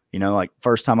cool. You know, like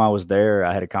first time I was there,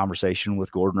 I had a conversation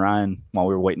with Gordon Ryan while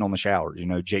we were waiting on the showers. You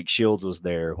know, Jake Shields was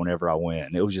there whenever I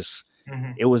went. It was just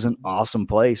it was an awesome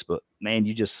place. But, man,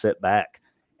 you just sit back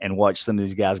and watch some of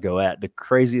these guys go at. The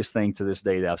craziest thing to this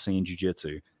day that I've seen in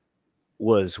jiu-jitsu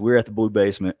was we were at the blue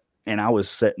basement, and I was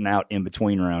sitting out in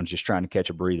between rounds just trying to catch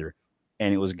a breather.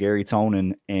 And it was Gary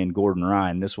Tonin and Gordon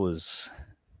Ryan. This was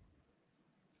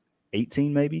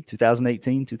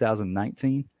 2018,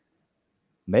 2019.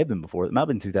 May have been before. It might have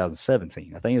been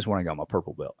 2017. I think it's when I got my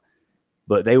purple belt.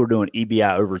 But they were doing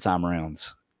EBI overtime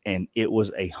rounds, and it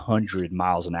was 100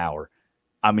 miles an hour.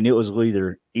 I mean, it was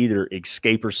either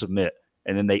escape or submit,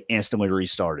 and then they instantly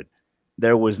restarted.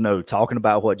 There was no talking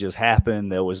about what just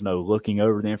happened. There was no looking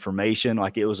over the information.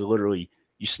 Like, it was literally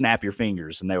you snap your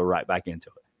fingers, and they were right back into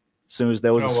it. As soon as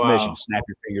there was a submission, snap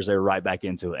your fingers, they were right back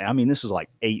into it. I mean, this was like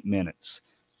 8 minutes.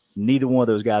 Neither one of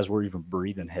those guys were even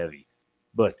breathing heavy,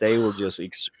 but they were just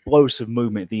explosive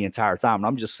movement the entire time. And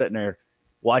I'm just sitting there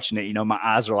watching it. You know, my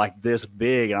eyes are like this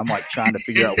big, and I'm like trying to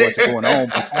figure out what's going on.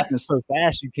 But it's happening so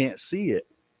fast you can't see it.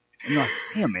 And you're like,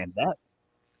 damn, man,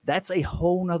 that's a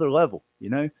whole nother level,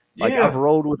 you know? Like, I've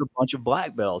rolled with a bunch of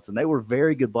black belts, and they were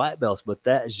very good black belts, but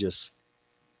that is just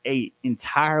a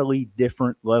entirely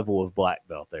different level of black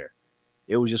belt there.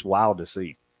 It was just wild to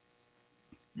see.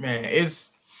 Man,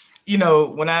 it's, you know,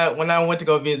 when I went to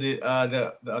go visit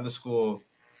the other school,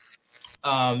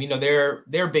 you know, they're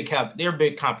a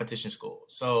big competition school.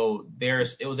 So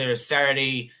it was their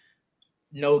Saturday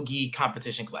no gi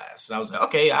competition class. So I was like,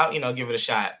 okay, I'll, you know, give it a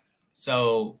shot.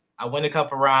 So I went a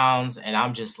couple rounds, and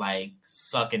I'm just like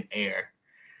sucking air.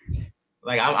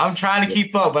 Like I'm trying to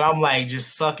keep up, but I'm like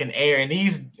just sucking air. And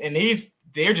these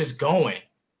they're just going.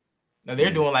 Now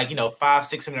they're doing like, you know,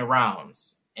 5-6 minute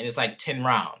rounds, and it's like 10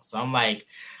 rounds. So I'm like,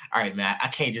 all right, man, I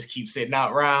can't just keep sitting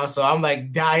out rounds. So I'm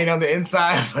like dying on the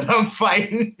inside, but I'm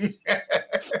fighting.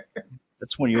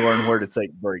 That's when you learn where to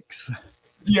take breaks.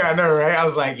 Yeah, I know, right? I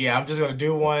was like, yeah, I'm just gonna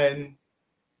do one,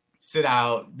 sit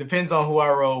out. Depends on who I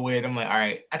roll with. I'm like, all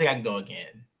right, I think I can go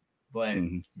again. But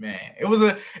man, it was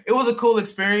a cool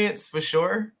experience for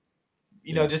sure.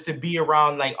 You know, just to be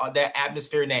around like that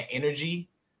atmosphere and that energy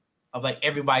of like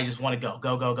everybody just want to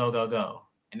go.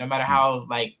 And no matter how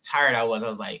like tired I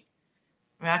was like,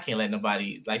 man, I can't let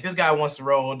nobody like this guy wants to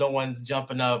roll. No one's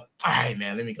jumping up. All right,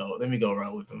 man, let me go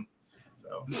roll with him.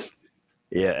 So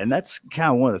yeah, and that's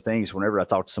kind of one of the things whenever I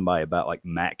talk to somebody about like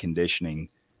mat conditioning,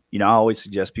 you know, I always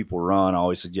suggest people run. I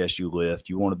always suggest you lift.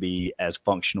 You want to be as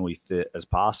functionally fit as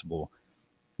possible,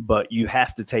 but you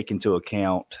have to take into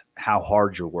account how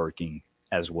hard you're working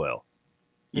as well.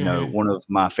 You know, one of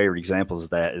my favorite examples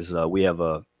of that is we have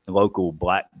a local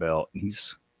black belt, and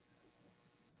he's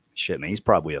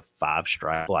probably a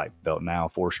 5-stripe black belt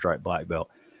now, 4-stripe black belt,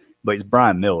 but he's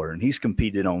Brian Miller, and he's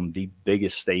competed on the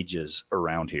biggest stages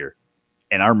around here.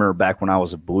 And I remember back when I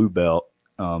was a blue belt,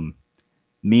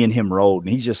 me and him rolled,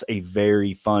 and he's just a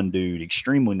very fun dude,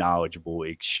 extremely knowledgeable,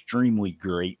 extremely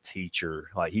great teacher.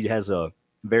 Like he has a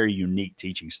very unique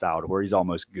teaching style to where he's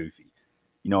almost goofy.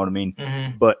 You know what I mean?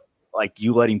 But like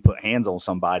you let him put hands on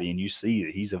somebody and you see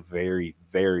that he's a very,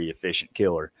 very efficient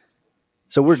killer.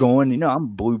 So we're going, you know, I'm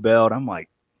blue belt. I'm like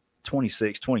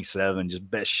 26, 27, just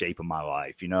best shape of my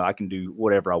life. You know, I can do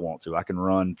whatever I want to. I can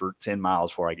run for 10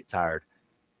 miles before I get tired.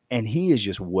 And he is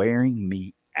just wearing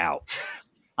me out.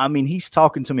 I mean, he's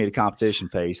talking to me at a competition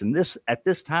pace. And at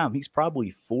this time, he's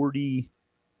probably 40,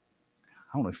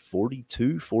 I don't know,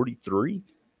 42, 43.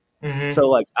 So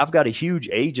like I've got a huge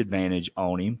age advantage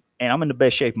on him, and I'm in the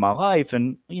best shape of my life.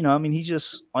 And, you know, I mean, he's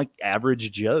just like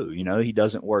average Joe, you know, he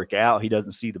doesn't work out. He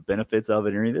doesn't see the benefits of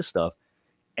it or any of this stuff.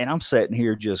 And I'm sitting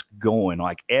here just going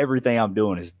like everything I'm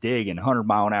doing is digging 100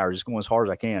 mile an hour, just going as hard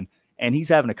as I can. And he's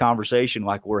having a conversation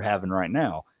like we're having right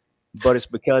now, but it's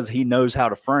because he knows how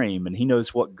to frame and he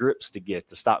knows what grips to get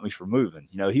to stop me from moving.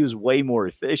 You know, he was way more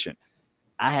efficient.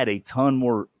 I had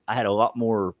a lot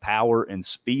more power and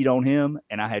speed on him,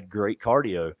 and I had great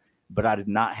cardio, but I did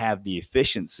not have the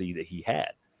efficiency that he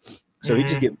had. So he'd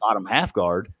just get bottom half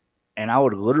guard, and I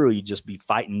would literally just be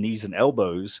fighting knees and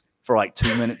elbows for like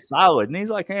 2 minutes solid. And he's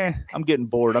like, I'm getting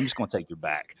bored. I'm just going to take your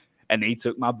back. And then he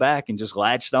took my back and just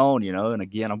latched on, you know, and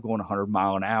again, I'm going 100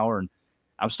 mile an hour, and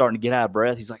I'm starting to get out of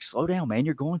breath. He's like, slow down, man.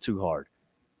 You're going too hard.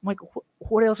 I'm like,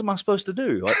 what else am I supposed to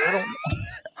do? Like,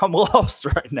 I'm lost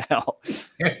right now.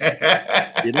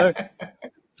 You know?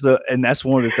 So, and that's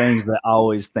one of the things that I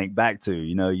always think back to.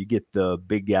 You know, you get the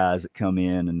big guys that come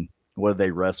in and whether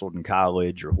they wrestled in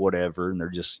college or whatever, and they're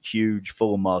just huge,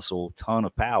 full of muscle, ton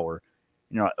of power.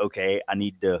 And you're like, okay, I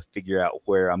need to figure out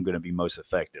where I'm going to be most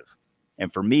effective.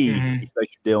 And for me, especially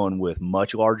dealing with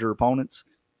much larger opponents,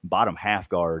 bottom half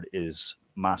guard is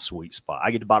my sweet spot.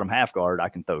 I get to bottom half guard, I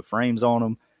can throw frames on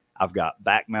them. I've got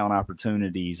back mount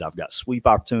opportunities. I've got sweep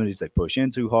opportunities. They push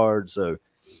in too hard. So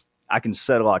I can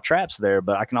set a lot of traps there,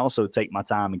 but I can also take my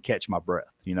time and catch my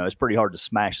breath. You know, it's pretty hard to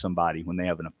smash somebody when they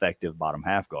have an effective bottom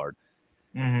half guard.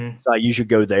 So I usually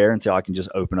go there until I can just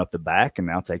open up the back,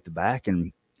 and I'll take the back.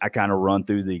 And I kind of run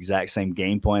through the exact same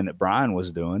game plan that Brian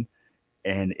was doing.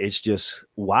 And it's just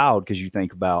wild because you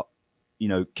think about, you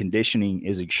know, conditioning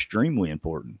is extremely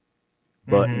important.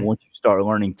 But once you start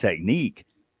learning technique,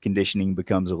 conditioning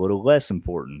becomes a little less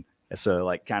important. And so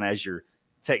like kind of as your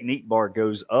technique bar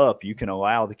goes up, you can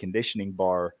allow the conditioning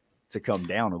bar to come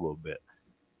down a little bit,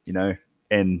 you know,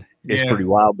 and it's pretty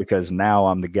wild because now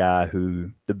I'm the guy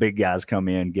who the big guys come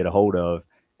in, get a hold of,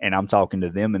 and I'm talking to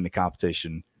them in the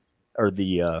competition or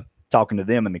talking to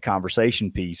them in the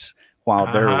conversation piece while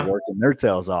they're working their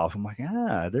tails off. I'm like,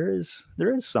 there is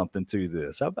something to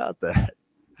this. How about that?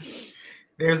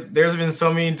 There's been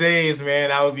so many days,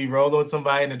 man, I would be rolling with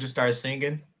somebody and they just start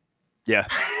singing. Yeah.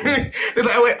 They're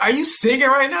like, wait, are you singing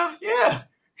right now? Yeah.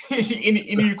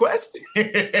 any request?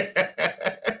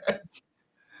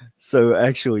 So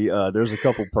actually, there's a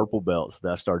couple purple belts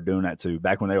that I started doing that too,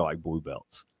 back when they were like blue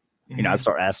belts. You know, I'd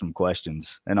start asking them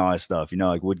questions and all that stuff. You know,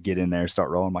 like would get in there, start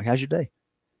rolling. I'm like, how's your day?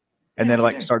 And then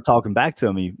like start talking back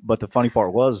to me. But the funny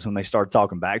part was when they started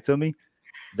talking back to me,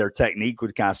 their technique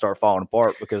would kind of start falling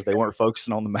apart because they weren't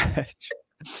focusing on the match.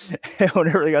 And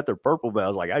whenever they got their purple belt, I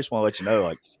was like, I just want to let you know,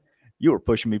 like, you were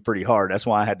pushing me pretty hard. That's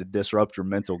why I had to disrupt your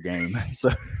mental game. So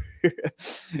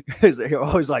they're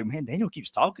always like, man, Daniel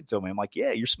keeps talking to me. I'm like,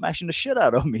 yeah, you're smashing the shit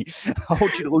out of me. I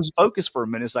want you to lose focus for a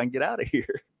minute so I can get out of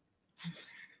here.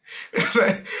 That's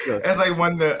like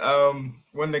one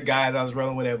of the guys I was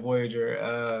rolling with at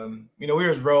Voyager. You know, we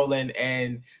was rolling,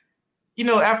 and you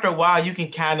know, after a while, you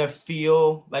can kind of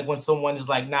feel like when someone is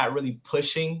like not really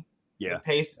pushing the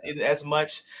pace as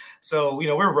much. So you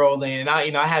know, we're rolling, and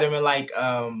I had him in like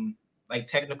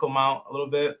technical mount a little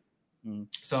bit,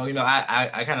 So,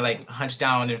 I kind of like hunched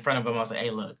down in front of him. I was like, hey,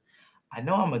 look, I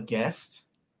know I'm a guest,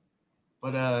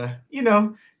 but,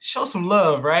 show some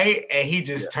love, right? And he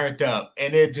just turned up,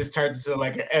 and it just turned into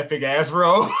like an epic ass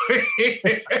role.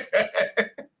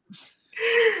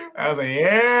 I was like,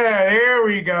 yeah, here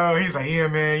we go. He's like, yeah,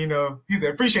 man, he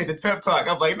said, appreciate the pep talk.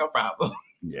 I'm like, no problem.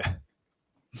 Yeah.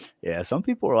 Yeah, some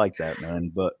people are like that,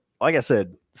 man. But like I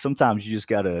said, sometimes you just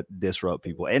got to disrupt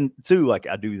people. And too, like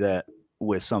I do that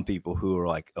with some people who are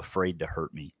like afraid to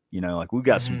hurt me. Like we've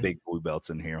got some big blue belts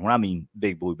in here. When I mean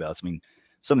big blue belts, I mean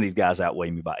some of these guys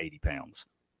outweigh me by 80 pounds.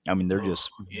 I mean, they're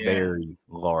just very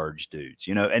large dudes,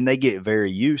 and they get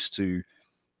very used to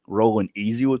rolling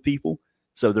easy with people.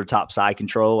 So their top side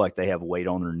control, like they have weight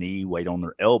on their knee, weight on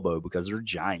their elbow because they're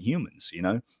giant humans,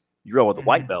 You roll with a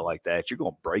white belt like that, you're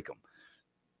going to break them.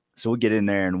 So we get in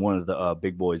there, and one of the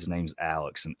big boys' name's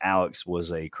Alex, and Alex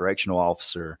was a correctional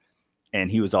officer,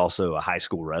 and he was also a high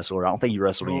school wrestler. I don't think he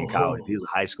wrestled in college. He was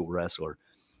a high school wrestler.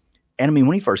 And I mean,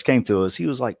 when he first came to us, he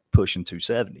was like pushing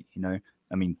 270,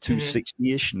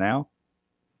 260-ish now.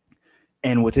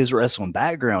 And with his wrestling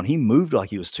background, he moved like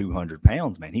he was 200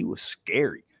 pounds, man. He was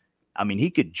scary. I mean, he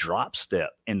could drop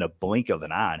step in the blink of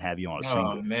an eye and have you on a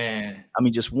single. Oh, man. I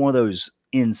mean, just one of those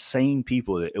insane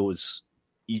people that it was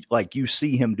you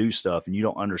see him do stuff and you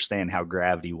don't understand how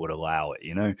gravity would allow it,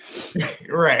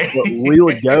 Right. But we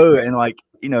would go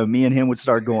and me and him would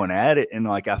start going at it. And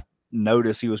like, I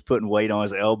noticed he was putting weight on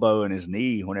his elbow and his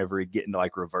knee whenever he'd get into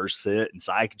like reverse sit and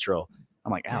side control.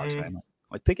 I'm like, Alex, man,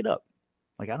 like pick it up.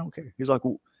 Like, I don't care. He's like,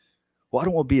 well, I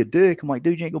don't want to be a dick. I'm like,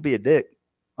 dude, you ain't gonna be a dick.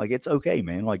 Like, it's okay,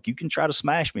 man. Like, you can try to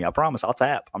smash me. I promise I'll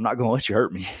tap. I'm not gonna let you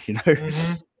hurt me.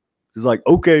 He's like,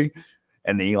 okay.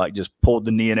 And then he like just pulled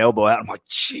the knee and elbow out. I'm like,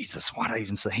 Jesus, why did I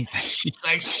even say anything?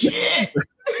 Like, shit.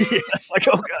 It's like,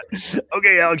 oh God.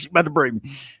 Okay, Alex, you're about to break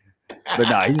me. But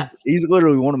no, he's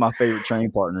literally one of my favorite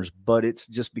training partners, but it's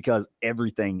just because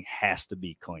everything has to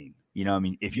be clean. I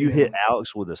mean, if you hit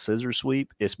Alex with a scissor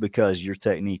sweep, it's because your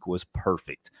technique was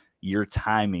perfect. Your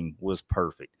timing was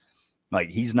perfect. Like,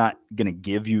 he's not going to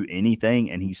give you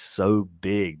anything, and he's so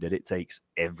big that it takes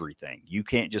everything. You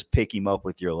can't just pick him up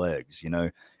with your legs,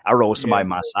 I roll with somebody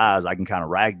my size, I can kind of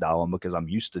ragdoll them because I'm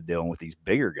used to dealing with these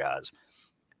bigger guys.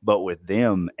 But with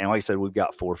them, and like I said, we've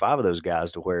got 4 or 5 of those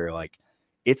guys to where, like,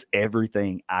 it's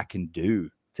everything I can do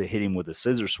to hit him with a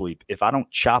scissor sweep. If I don't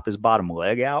chop his bottom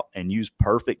leg out and use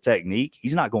perfect technique,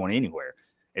 he's not going anywhere.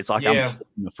 It's like I'm hitting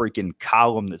the freaking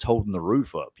column that's holding the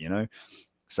roof up,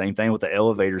 Same thing with the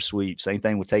elevator sweep. Same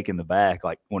thing with taking the back.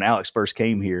 Like when Alex first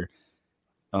came here,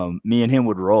 me and him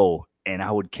would roll, and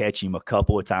I would catch him a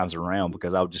couple of times around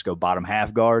because I would just go bottom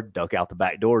half guard, duck out the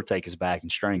back door, take his back,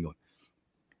 and strangle him.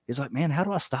 He's like, man, how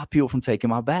do I stop people from taking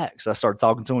my back? So I started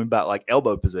talking to him about like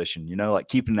elbow position, like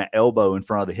keeping that elbow in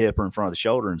front of the hip or in front of the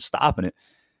shoulder and stopping it.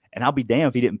 And I'll be damned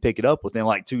if he didn't pick it up within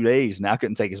like 2 days. And I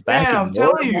couldn't take his back. Yeah, I'm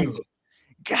telling you.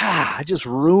 God, I just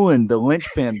ruined the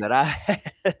linchpin that I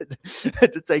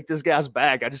had to take this guy's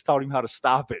back. I just taught him how to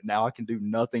stop it. Now I can do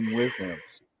nothing with him.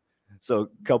 So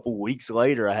a couple weeks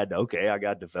later, I got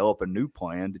to develop a new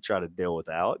plan to try to deal with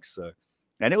Alex.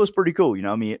 And it was pretty cool.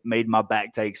 I mean, it made my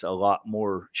back takes a lot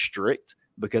more strict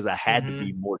because I had to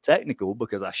be more technical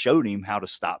because I showed him how to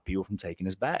stop people from taking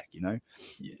his back, Yeah.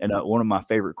 And one of my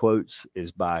favorite quotes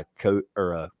is by Kurt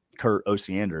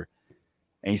Osiander.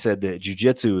 And he said that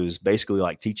jiu-jitsu is basically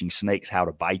like teaching snakes how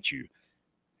to bite you.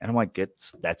 And I'm like,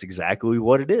 that's exactly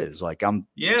what it is. Like I'm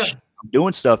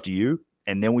doing stuff to you,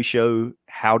 and then we show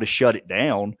how to shut it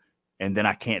down, and then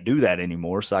I can't do that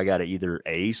anymore. So I got to either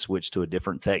A, switch to a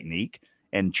different technique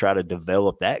and try to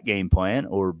develop that game plan,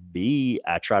 or B,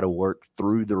 I try to work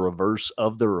through the reverse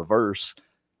of the reverse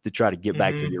to try to get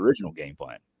back to the original game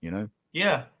plan,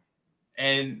 Yeah.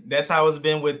 And that's how it's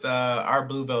been with our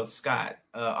blue belt, Scott.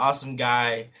 Awesome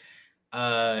guy.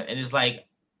 And it's like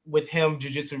with him,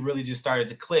 jiu-jitsu really just started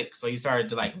to click. So he started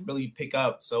to like really pick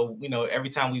up. So, every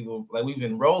time we've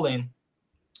been rolling,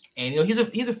 and,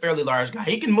 he's a fairly large guy.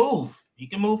 He can move. He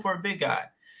can move for a big guy.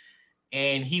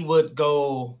 And he would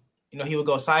go, he would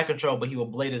go side control, but he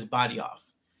would blade his body off.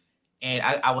 And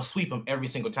I would sweep him every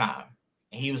single time.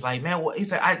 And he was like, man, what? He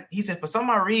said, for some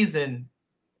odd reason,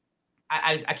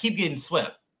 I keep getting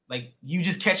swept. Like, you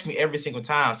just catch me every single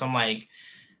time. So I'm like,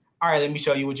 all right, let me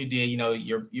show you what you did.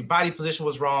 Your body position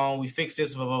was wrong. We fixed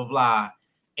this, blah, blah, blah.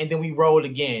 And then we rolled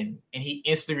again, and he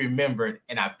instantly remembered,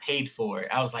 and I paid for it.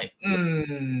 I was like,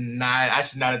 nah, I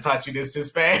should not have taught you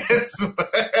this fast.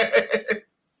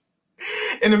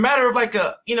 In a matter of like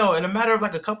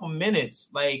a couple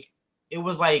minutes, like, it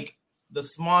was like the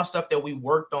small stuff that we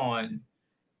worked on,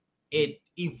 it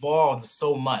evolved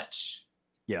so much.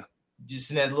 Yeah.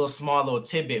 just in that little small little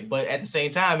tidbit. But at the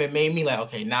same time, it made me like,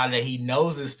 okay, now that he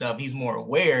knows this stuff, he's more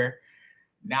aware.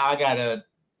 Now I gotta,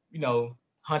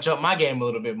 hunch up my game a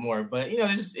little bit more. But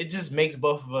it just makes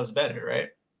both of us better, right?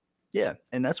 Yeah,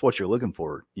 and that's what you're looking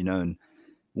for, And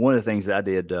one of the things that I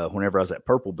did whenever I was at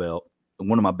purple belt,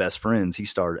 one of my best friends, he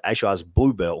started. Actually, I was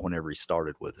blue belt whenever he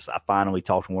started with us. I finally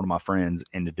talked one of my friends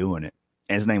into doing it,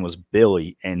 and his name was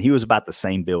Billy, and he was about the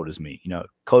same build as me,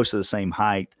 close to the same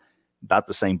height, about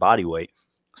the same body weight.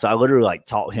 So I literally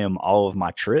taught him all of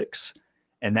my tricks.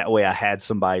 And that way I had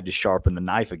somebody to sharpen the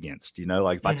knife against,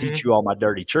 like if I teach you all my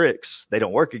dirty tricks, they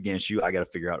don't work against you. I got to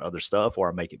figure out other stuff or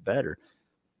I make it better.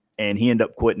 And he ended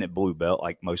up quitting at blue belt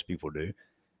like most people do.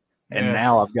 And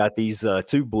now I've got these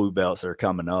 2 blue belts that are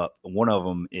coming up. One of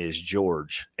them is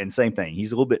George. And same thing.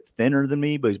 He's a little bit thinner than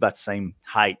me, but he's about the same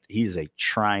height. He's a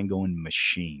triangling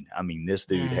machine. I mean, this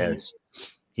dude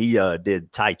he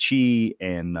did Tai Chi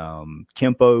and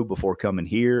Kempo before coming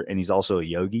here. And he's also a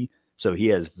yogi. So he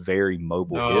has very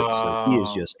mobile hips. So he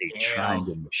is just a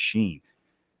triangle machine.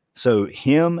 So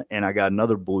him and I got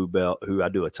another blue belt who I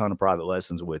do a ton of private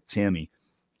lessons with, Timmy.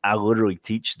 I literally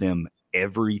teach them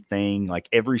everything, like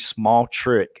every small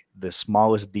trick, the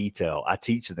smallest detail. I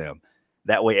teach them.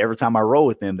 That way, every time I roll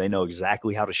with them, they know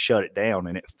exactly how to shut it down.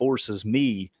 And it forces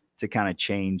me to kind of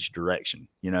change direction.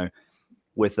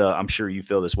 With I'm sure you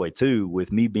feel this way too.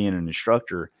 With me being an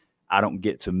instructor, I don't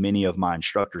get to many of my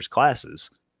instructors' classes.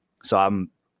 So I'm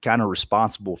kind of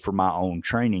responsible for my own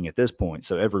training at this point.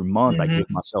 So every month I give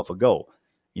myself a goal,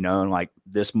 and like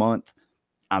this month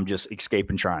I'm just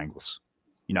escaping triangles.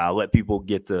 I let people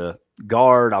get the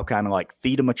guard. I'll kind of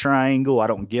feed them a triangle. I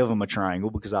don't give them a triangle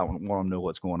because I don't want them to know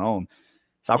what's going on.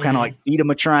 So I'll kind of feed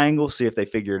them a triangle, see if they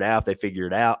figure it out. If they figure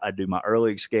it out, I do my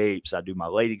early escapes. I do my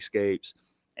late escapes,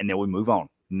 and then we move on.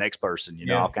 Next person,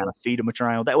 I'll kind of feed them a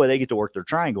triangle. That way they get to work their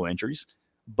triangle entries.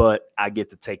 But I get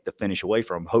to take the finish away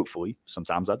from them, hopefully.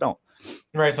 Sometimes I don't.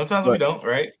 Right. Sometimes we don't,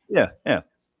 right? Yeah.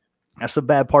 That's the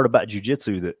bad part about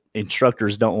jiu-jitsu that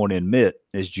instructors don't want to admit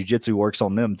is jiu-jitsu works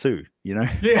on them too, Yeah,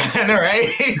 I know, right?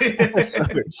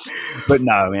 But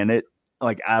no, man,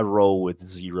 I roll with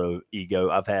zero ego.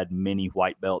 I've had many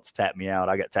white belts tap me out.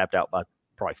 I got tapped out by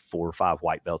probably 4 or 5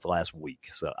 white belts last week.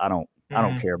 So I don't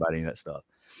care about any of that stuff.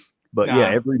 But yeah,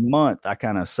 every month I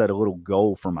kind of set a little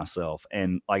goal for myself.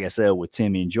 And like I said, with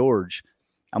Timmy and George,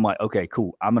 I'm like, okay,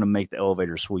 cool. I'm going to make the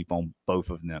elevator sweep on both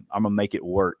of them. I'm going to make it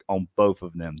work on both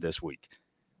of them this week.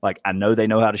 I know they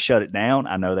know how to shut it down.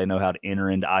 I know they know how to enter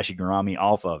into Ashigarami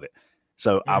off of it.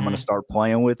 So I'm going to start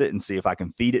playing with it and see if I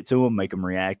can feed it to them, make them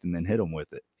react, and then hit them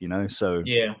with it, So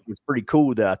it's pretty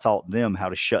cool that I taught them how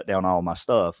to shut down all my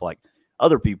stuff. Like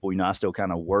other people, I still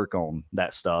kind of work on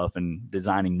that stuff and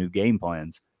designing new game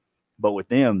plans. But with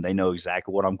them, they know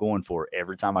exactly what I'm going for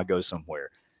every time I go somewhere.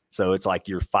 So it's like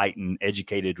you're fighting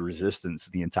educated resistance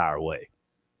the entire way,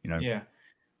 Yeah.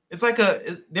 It's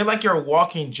they're like your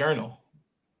walking journal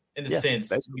in a sense,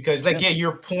 basically. Because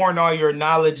you're pouring all your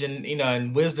knowledge and,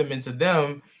 and wisdom into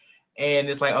them. And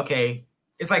it's like, okay,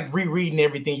 it's like rereading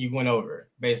everything you went over,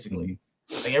 basically.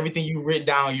 Like everything you written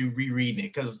down, you rereading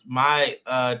it. Because my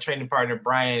training partner,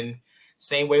 Brian,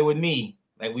 same way with me.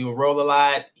 Like we will roll a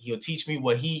lot. He'll teach me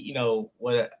what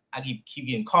what I keep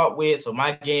getting caught with. So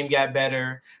my game got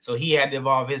better. So he had to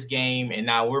evolve his game. And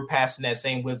now we're passing that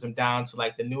same wisdom down to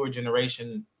the newer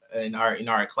generation in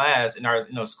our class, in our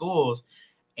schools.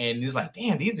 And it's like,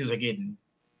 damn, these dudes are getting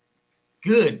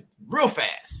good real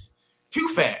fast. Too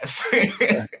fast.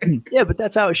 Yeah, but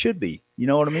that's how it should be. You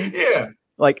know what I mean? Yeah.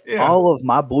 All of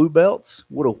my blue belts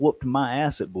would have whooped my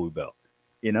ass at blue belt.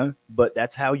 But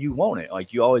that's how you want it.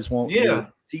 You always want your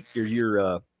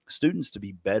students to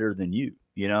be better than you.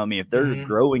 If they're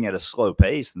growing at a slow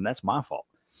pace, then that's my fault.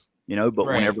 But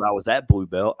whenever I was at blue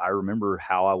belt, I remember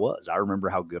how I was. I remember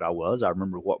how good I was. I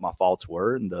remember what my faults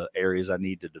were and the areas I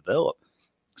need to develop.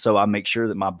 So I make sure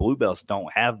that my blue belts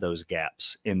don't have those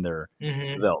gaps in their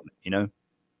development,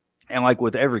 And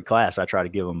with every class, I try to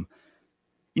give them,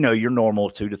 your normal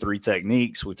 2 to 3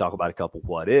 techniques. We talk about a couple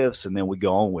what ifs, and then we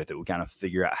go on with it. We kind of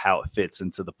figure out how it fits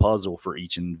into the puzzle for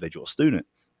each individual student.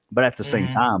 But at the same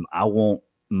time, I want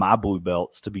my blue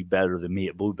belts to be better than me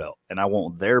at blue belt. And I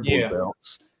want their blue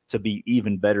belts to be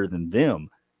even better than them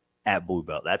at blue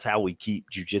belt. That's how we keep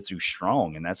jiu-jitsu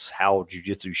strong. And that's how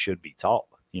jiu-jitsu should be taught.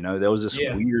 There was this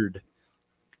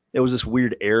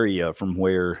weird area from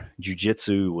where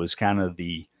jiu-jitsu was kind of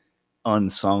the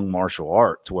unsung martial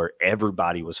art to where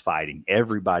everybody was fighting,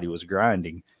 everybody was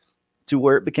grinding, to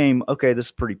where it became, okay, this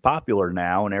is pretty popular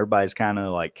now. And everybody's kind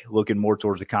of looking more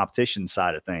towards the competition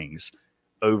side of things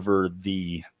over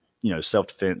the,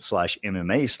 self-defense /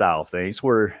 MMA style things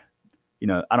where,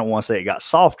 I don't want to say it got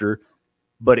softer,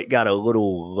 but it got a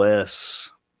little less.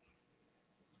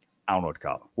 I don't know what to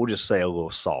call it. We'll just say a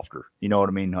little softer. You know what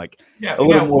I mean? Like Yeah, a it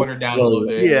little got more watered down a little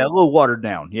bit. Yeah, a little watered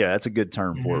down. Yeah, that's a good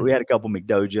term for it. Mhm. We had a couple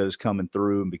McDojos coming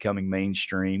through and becoming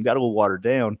mainstream. Got a little watered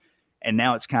down, and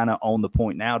now it's kind of on the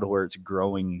point now to where it's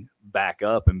growing back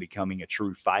up and becoming a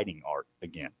true fighting art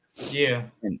again. Yeah.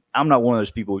 And I'm not one of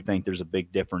those people who think there's a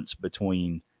big difference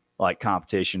between like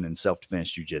competition and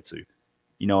self-defense jiu-jitsu.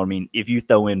 You know what I mean? If you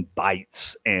throw in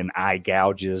bites and eye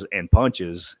gouges and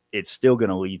punches, it's still going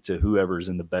to lead to whoever's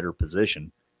in the better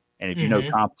position. And if you know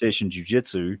Mhm. competition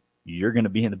jiu-jitsu, you're going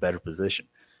to be in the better position.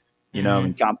 You know, I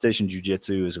mean, Mhm. competition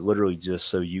jiu-jitsu is literally just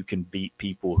so you can beat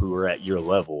people who are at your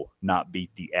level, not beat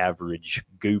the average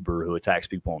goober who attacks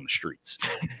people on the streets.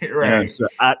 You know, Right. so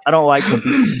I don't like when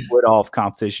people split off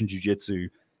competition jiu-jitsu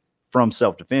from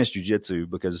self-defense jiu-jitsu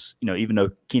because, you know, even though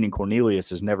Keenan Cornelius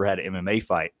has never had an MMA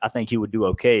fight, I think he would do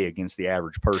okay against the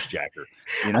average purse jacker.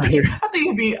 You know,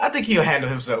 I think he'll handle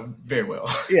himself very well.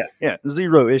 yeah,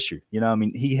 zero issue. You know, I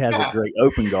mean, he has a Yeah. great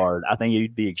open guard. I think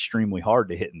he'd be extremely hard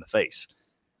to hit in the face.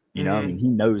 You know, I mean, Mhm. he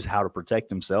knows how to protect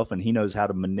himself and he knows how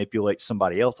to manipulate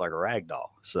somebody else like a rag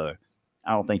doll. So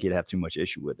I don't think he'd have too much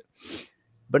issue with it.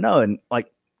 But no, and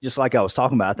like just like I was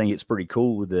talking about, I think it's pretty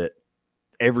cool that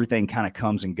everything kind of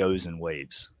comes and goes in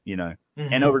waves, you know.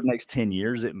 And over Mhm. the next 10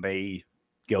 years, it may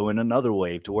go in another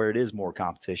wave to where it is more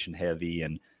competition heavy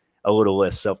and a little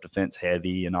less self defense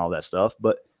heavy and all that stuff.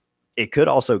 But it could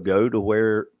also go to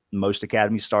where most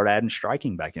academies start adding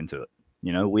striking back into it.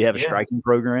 You know, we have a Yeah. striking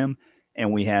program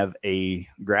and we have a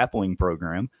grappling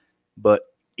program. But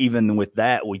even with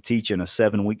that, we teach in a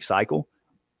 7-week cycle.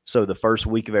 So the first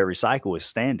week of every cycle is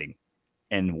standing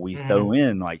and we throw Mhm.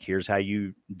 in like here's how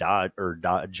you dodge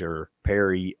or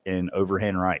parry an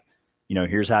overhand right. You know,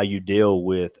 here's how you deal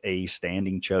with a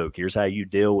standing choke. Here's how you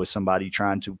deal with somebody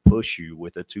trying to push you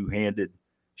with a two-handed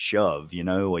shove. You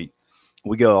know,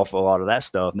 we go off a lot of that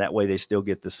stuff, and that way they still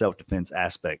get the self-defense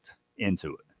aspect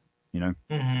into it. You know,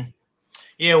 Mhm.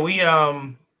 Yeah, we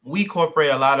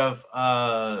incorporate a lot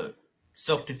of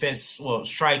self-defense, well,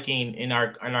 striking in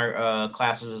our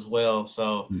classes as well.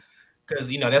 So because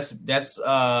that's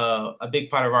a big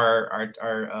part of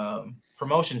our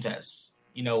promotion tests.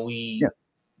 You know, yeah,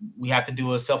 we have to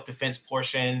do a self-defense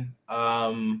portion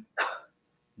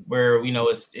where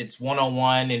it's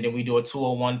 101 and then we do a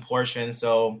 201 portion.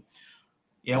 So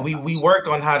yeah, oh, we nice. work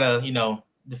on how to,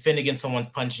 defend against someone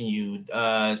punching you,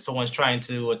 someone's trying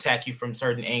to attack you from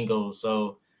certain angles.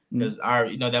 So Mm, because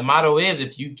that motto is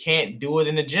if you can't do it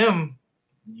in the gym,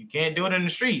 you can't do it in the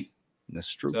street. that's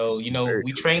true. So, It's very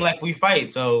we true. train like we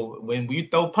fight. So when we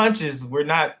throw punches, we're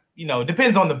not,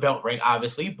 depends on the belt rank,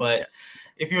 obviously, Yeah. but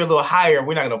if you're a little higher,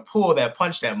 we're not going to pull that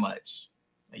punch that much.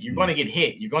 You're going Mm, to get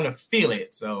hit. You're going to feel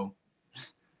it. So,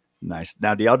 nice.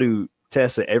 Now, do y'all do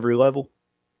tests at every level?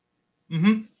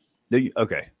 mhm. Do you?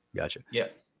 Okay, gotcha. Yeah.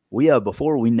 We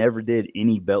before we never did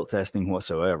any belt testing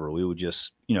whatsoever. We would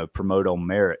just promote on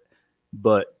merit.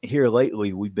 But here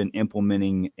lately, we've been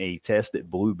implementing a test at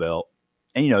blue belt,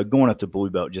 and going up to blue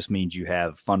belt just means you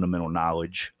have fundamental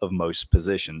knowledge of most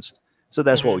positions. So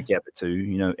that's what we Mhm. kept it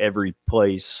to. Every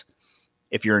place.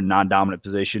 If you're in non-dominant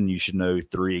position, you should know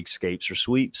 3 escapes or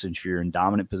sweeps. And if you're in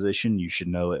dominant position, you should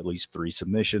know at least 3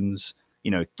 submissions.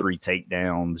 3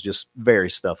 takedowns, just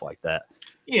various stuff like that.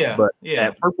 Yeah. But Yeah.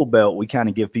 at purple belt, we kind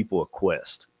of give people a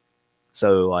quest.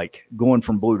 So like going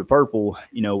from blue to purple,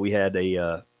 we had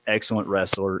a excellent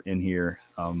wrestler in here,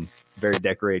 very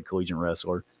decorated collegiate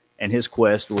wrestler, and his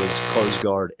quest was close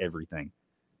guard everything.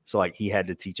 So like he had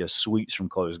to teach us sweeps from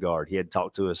close guard. He had to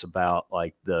talk to us about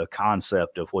like the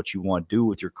concept of what you want to do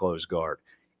with your close guard.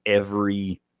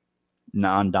 Every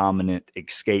non-dominant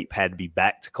escape had to be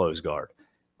back to close guard.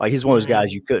 Like he's one of those Mhm.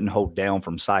 guys you couldn't hold down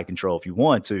from side control if you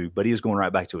wanted to, but he was going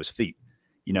right back to his feet.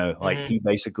 Like Mhm. he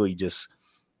basically just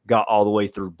got all the way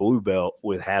through blue belt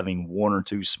with having 1 or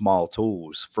 2 small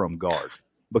tools from guard.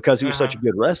 Because he was such a Uh-huh.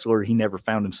 good wrestler, he never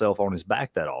found himself on his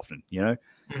back that often.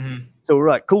 Mhm. So we're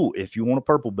like, cool, if you want a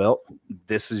purple belt,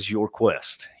 this is your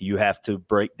quest. You have to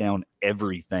break down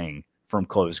everything from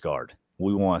close guard.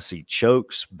 We want to see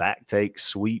chokes, back takes,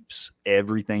 sweeps,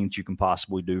 everything that you can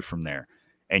possibly do from there.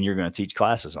 And you're going to teach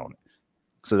classes on it.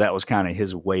 So that was kind of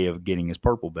his way of getting his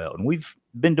purple belt. And we've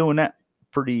been doing that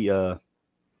pretty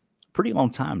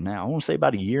long time now. I want to say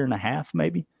about a year and a half,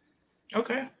 maybe.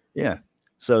 Okay. Yeah.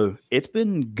 So it's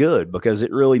been good because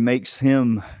it really makes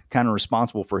him kind of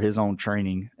responsible for his own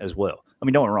training as well. I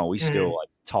mean, don't get me wrong, we still Mhm. like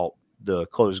taught the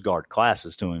closed guard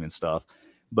classes to him and stuff,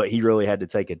 but he really had to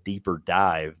take a deeper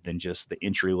dive than just the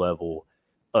entry level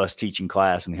us teaching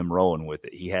class and him rolling with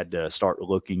it. He had to start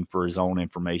looking for his own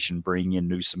information, bringing in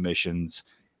new submissions,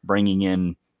 bringing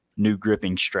in new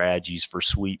gripping strategies for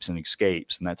sweeps and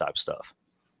escapes and that type of stuff.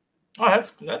 Oh,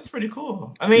 that's pretty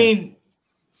cool. I mean,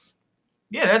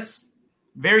 yeah, that's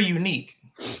very unique.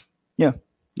 Yeah.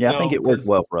 I think it worked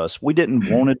well for us. We didn't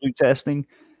want to do testing,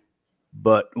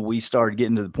 but we started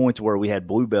getting to the point to where we had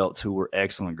blue belts who were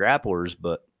excellent grapplers,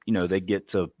 but they get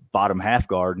to bottom half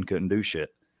guard and couldn't do shit.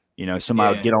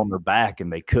 Somebody would get on their back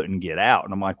and they couldn't get out.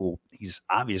 And I'm like, well, he's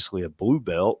obviously a blue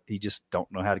belt. He just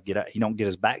don't know how to get out. He don't get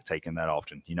his back taken that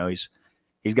often.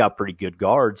 He's got pretty good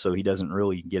guard, so he doesn't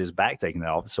really get his back taken that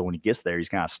often. So when he gets there, he's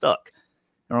kind of stuck.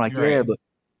 And we're like, yeah, but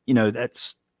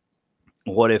that's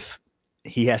what if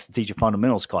he has to teach a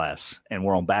fundamentals class and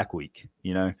we're on back week,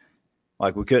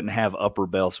 Like we couldn't have upper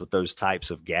belts with those types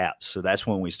of gaps. So that's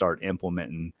when we start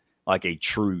implementing like a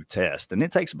true test. And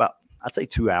it takes about, I'd say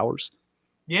 2 hours.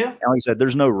 Yeah. And like I said,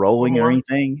 there's no rolling or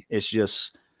anything. It's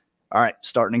just, all right,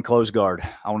 starting in close guard.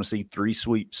 I want to see 3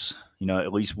 sweeps,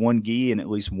 at least 1 gi and at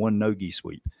least 1 no gi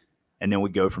sweep. And then we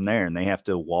go from there and they have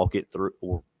to walk it through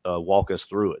or walk us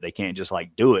through it. They can't just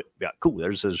like do it. Be like, cool,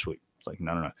 there's a scissor sweep. It's like,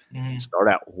 no. Mm-hmm. Start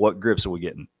out. What grips are we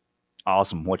getting?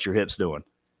 Awesome. What's your hips doing?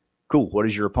 Cool. What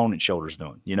is your opponent's shoulders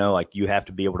doing? Like you have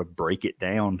to be able to break it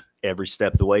down every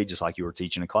step of the way, just like you were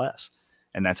teaching a class.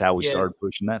 And that's how we started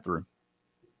pushing that through.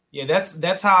 Yeah,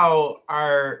 that's how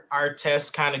our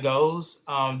test kind of goes,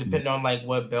 depending on like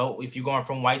what belt. If you're going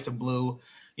from white to blue,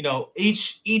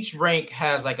 each rank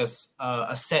has like a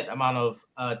set amount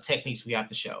of techniques we have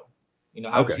to show.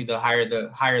 Obviously the higher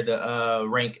the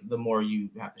rank, the more you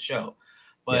have to show.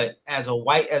 But as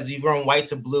you go from white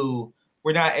to blue,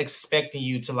 we're not expecting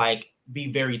you to like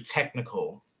be very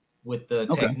technical with the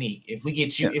technique. If we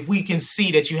get you, if we can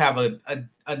see that you have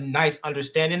a nice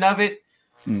understanding of it,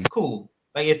 cool.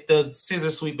 Like if the scissor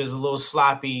sweep is a little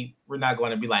sloppy, we're not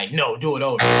going to be like, no, do it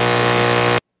over.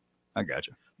 I got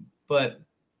you. But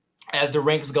as the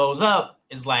ranks goes up,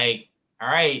 it's like, all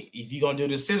right, if you're going to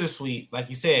do the scissor sweep, like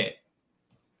you said,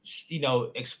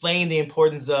 explain the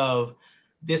importance of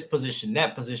this position,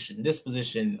 that position, this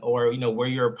position, or, where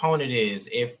your opponent is.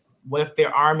 If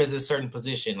their arm is a certain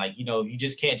position, like, you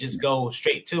just can't just go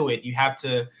straight to it. You have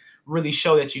to really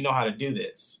show that you know how to do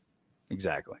this.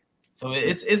 Exactly. So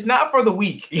it's not for the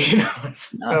weak,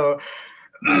 So,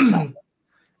 and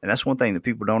that's one thing that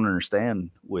people don't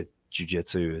understand with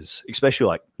jiu-jitsu is, especially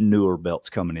like newer belts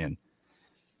coming in.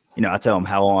 I tell them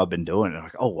how long I've been doing it. They're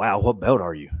like, oh wow, what belt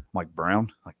are you? I'm like,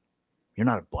 brown. Like, you're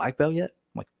not a black belt yet?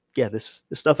 I'm like, yeah, this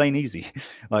stuff ain't easy.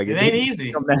 Like it ain't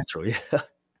easy. Come natural, yeah.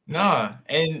 No,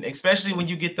 and especially when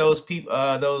you get those people,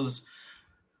 those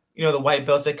the white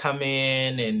belts that come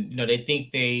in and they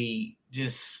think they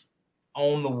just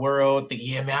own the world. Think,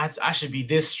 yeah, man, I should be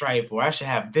this stripe, or I should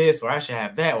have this, or I should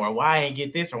have that, or why I ain't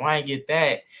get this, or why I ain't get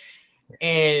that.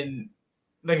 And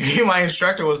like my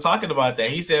instructor was talking about that.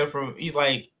 He said, he's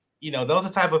like, those are the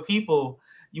type of people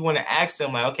you want to ask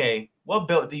them, like, okay, what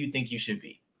belt do you think you should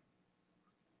be?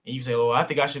 And you say, oh, I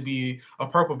think I should be a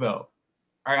purple belt.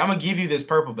 All right, I'm gonna give you this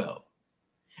purple belt,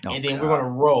 and then we're gonna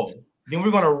roll.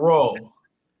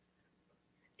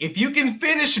 If you can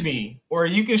finish me, or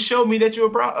you can show me that you're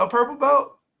a purple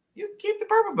belt, you keep the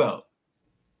purple belt.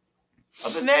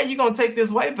 Other than that, you're gonna take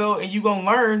this white belt and you're gonna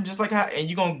learn and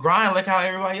you're gonna grind like how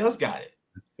everybody else got it.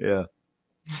 Yeah.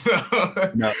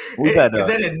 No, we've had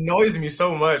that annoys me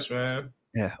so much, man.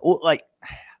 Yeah. Well, like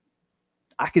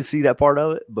I can see that part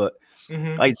of it, but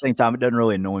like at the same time, it doesn't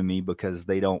really annoy me because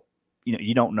they don't,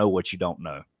 you don't know what you don't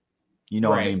know. You know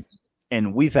what I mean?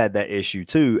 And we've had that issue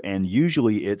too. And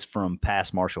usually it's from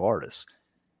past martial artists.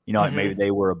 Like maybe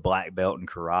they were a black belt in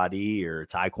karate or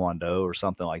taekwondo or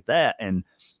something like that. And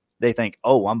they think,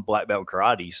 oh, I'm black belt in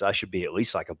karate, so I should be at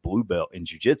least like a blue belt in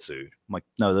jiu-jitsu. I'm like,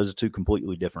 no, those are 2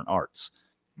 completely different arts.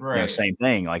 Right. Same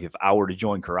thing. Like if I were to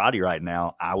join karate right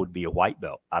now, I would be a white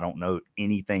belt. I don't know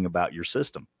anything about your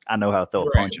system. I know how to throw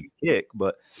a punch and a kick,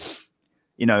 but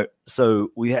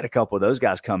so we had a couple of those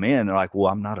guys come in. They're like,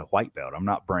 well, I'm not a white belt. I'm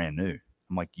not brand new.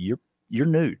 I'm like, you're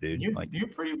new, dude. You're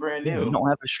pretty brand new. You don't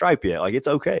have a stripe yet. Like, it's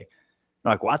okay.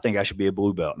 They're like, well, I think I should be a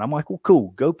blue belt. And I'm like, well,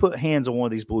 cool. Go put hands on one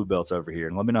of these blue belts over here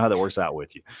and let me know how that works out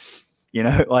with you.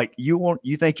 Like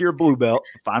you think you're a blue belt,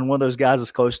 find one of those guys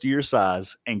that's close to your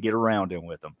size and get around him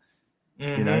with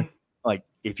them. Like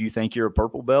if you think you're a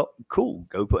purple belt, cool.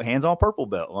 Go put hands on a purple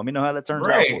belt. Let me know how that turns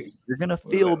out for you. You're going to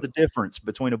feel the difference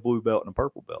between a blue belt and a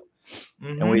purple belt.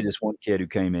 And we had this one kid who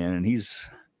came in and he's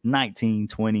 19,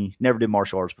 20, never did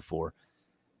martial arts before.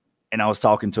 And I was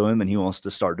talking to him and he wants to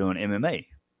start doing MMA.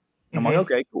 I'm like,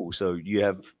 okay, cool. So you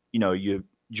have, you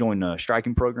joined a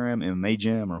striking program, MMA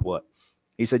gym or what?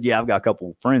 He said, yeah, I've got a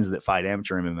couple friends that fight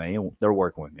amateur MMA and they're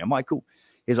working with me. I'm like, cool.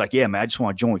 He's like, yeah, man, I just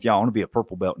want to join with y'all. I want to be a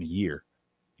purple belt in a year.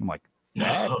 I'm like,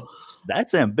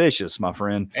 That's ambitious, my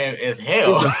friend. And it's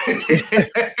hell.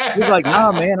 He's like,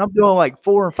 nah, man, I'm doing like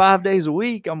 4 or 5 days a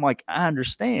week. I'm like, I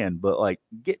understand, but like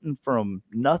getting from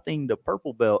nothing to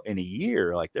purple belt in a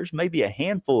year, like there's maybe a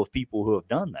handful of people who have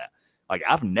done that. Like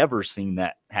I've never seen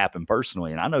that happen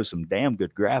personally, and I know some damn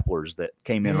good grapplers that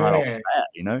came in right off the bat.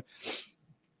 You know,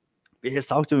 he just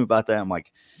talked to me about that. I'm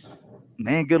like,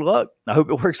 man, good luck. I hope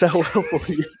it works out well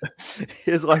for you.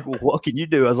 He's like, well, what can you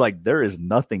do? I was like, there is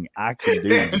nothing I can do.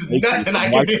 There's nothing I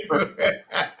can do.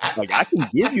 Like, I can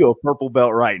give you a purple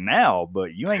belt right now,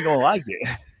 but you ain't going to like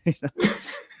it.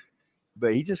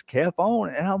 But he just kept on.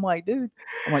 And I'm like, dude,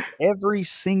 every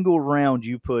single round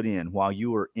you put in while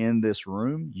you were in this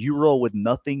room, you roll with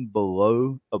nothing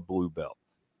below a blue belt.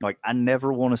 Like, I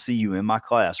never want to see you in my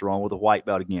class rolling with a white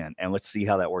belt again. And let's see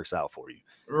how that works out for you.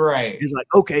 Right. He's like,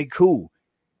 okay, cool.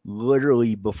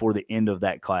 Literally before the end of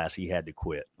that class, he had to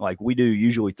quit. Like we do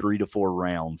usually 3 to 4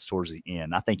 rounds towards the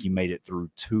end. I think he made it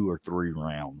through 2 or 3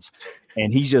 rounds.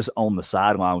 And he's just on the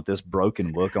sideline with this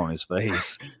broken look on his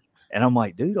face. And I'm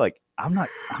like, dude, like, I'm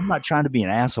not trying to be an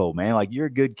asshole, man. Like, you're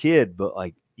a good kid, but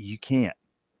like, you can't.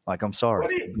 Like, I'm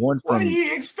sorry. What did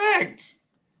he expect?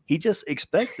 He just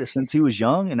expects this since he was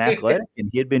young and athletic, and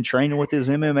he had been training with his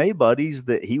MMA buddies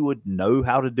that he would know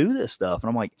how to do this stuff. And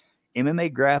I'm like,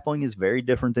 MMA grappling is very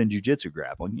different than jiu-jitsu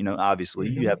grappling. You know, obviously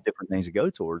you have different things to go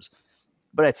towards,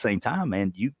 but at the same time,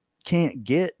 man, you can't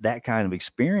get that kind of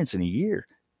experience in a year.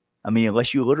 I mean,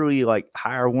 unless you literally like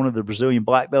hire one of the Brazilian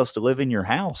black belts to live in your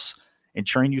house and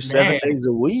train you 7 days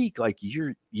a week, like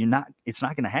you're not, it's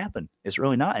not going to happen. It's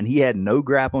really not. And he had no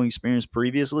grappling experience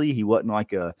previously. He wasn't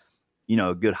like a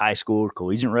good high school or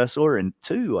collegiate wrestler. And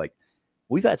 2, like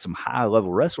we've had some high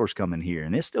level wrestlers come in here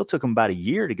and it still took him about a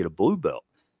year to get a blue belt.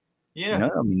 Yeah. You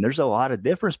know, I mean, there's a lot of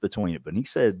difference between it, but he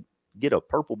said, get a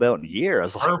purple belt in a year. I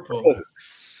was purple. Like,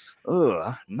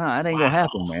 oh, no, it ain't gonna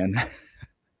happen, man.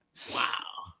 Wow.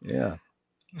 Yeah.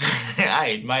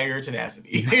 I admire your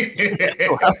tenacity.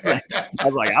 I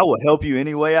was like, I will help you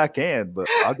any way I can, but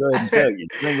I'll go ahead and tell you,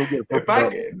 you ain't gonna get a purple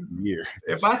belt in a year.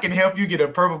 If I can help you get a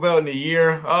purple belt in a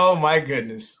year, oh my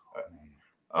goodness.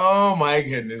 Oh my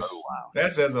goodness. Oh, wow.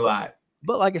 That says a lot.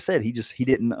 But like I said, he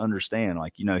didn't understand.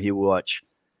 Like, you know, he watch,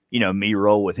 you know, me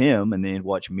roll with him and then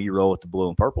watch me roll with the blue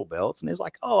and purple belts. And he's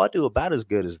like, oh, I do about as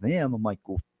good as them. I'm like,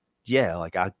 well, yeah,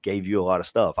 like I gave you a lot of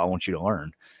stuff. I want you to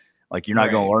learn. Like, you're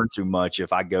not going to learn too much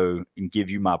if I go and give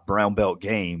you my brown belt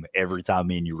game every time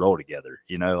me and you roll together.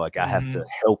 You know, like I have to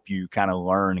help you kind of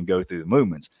learn and go through the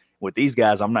movements. With these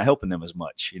guys, I'm not helping them as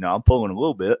much. You know, I'm pulling a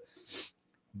little bit.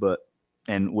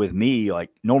 And with me, like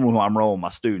normally when I'm rolling my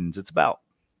students, it's about,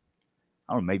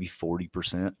 I don't know, maybe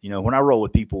 40%. You know, when I roll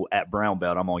with people at brown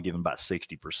belt, I'm only giving about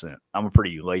 60%. I'm a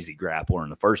pretty lazy grappler in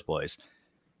the first place.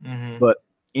 But,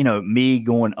 you know, me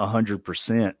going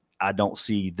 100%, I don't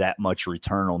see that much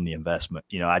return on the investment.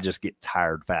 You know, I just get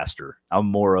tired faster. I'm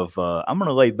more of, I'm going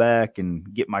to lay back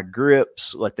and get my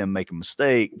grips, let them make a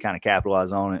mistake, kind of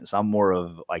capitalize on it. So I'm more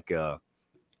of like a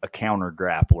counter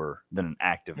grappler than an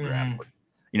active grappler.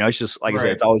 You know, it's just, like I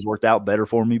said, it's always worked out better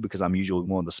for me because I'm usually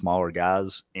one of the smaller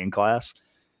guys in class.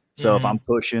 So if I'm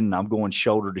pushing, I'm going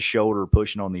shoulder to shoulder,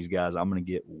 pushing on these guys, I'm going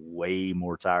to get way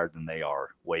more tired than they are,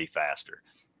 way faster.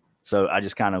 So I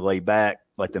just kind of lay back,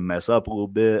 let them mess up a little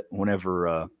bit.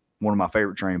 Whenever one of my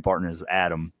favorite training partners is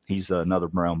Adam, he's another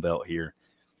brown belt here,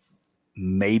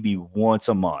 maybe once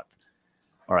a month.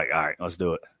 All right, let's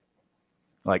do it.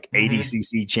 Like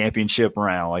ADCC championship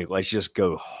round. Like, let's just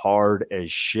go hard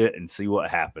as shit and see what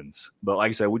happens. But like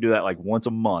I said, we do that like once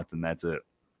a month and that's it.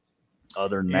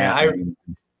 Other than that,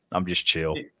 I'm just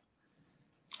chill.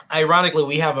 Ironically,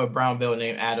 we have a brown belt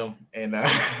named Adam, and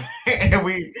and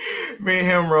me and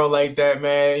him roll like that,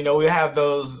 man. You know, we'll have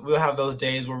those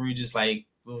days where we just like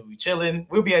we'll be chilling.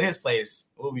 We'll be at his place.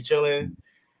 We'll be chilling,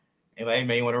 and like, hey,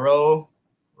 man, you want to roll?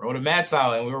 Roll the mats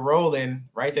out, and we were rolling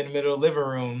right in the middle of the living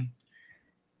room.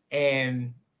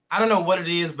 And I don't know what it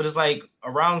is, but it's like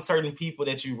around certain people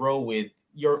that you roll with,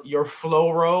 your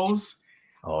flow rolls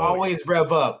always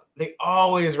rev up. They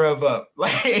always rev up.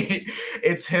 Like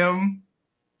it's him.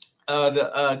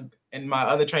 And my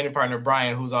other training partner,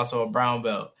 Brian, who's also a brown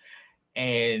belt.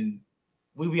 And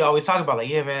we always talk about like,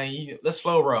 yeah, man, let's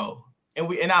flow roll.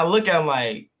 And I look at him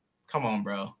like, come on,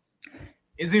 bro.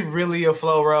 Is it really a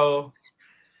flow roll?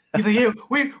 He's like, yeah,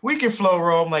 we can flow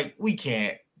roll. I'm like, we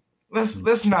can't. Let's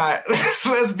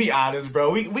be honest, bro.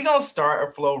 We gonna start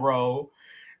a flow roll.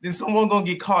 Then someone gonna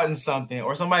get caught in something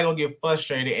or somebody gonna get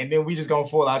frustrated and then we just gonna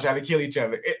fall out trying to kill each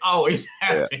other. It always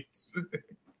happens.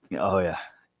 Oh yeah.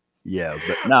 Yeah,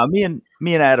 but no, me and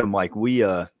Adam, like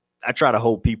I try to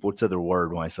hold people to their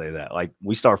word when I say that. Like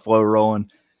we start flow rolling,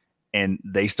 and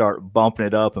they start bumping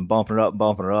it up and bumping it up and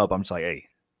bumping it up. I'm just like, hey,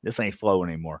 this ain't flowing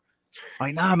anymore.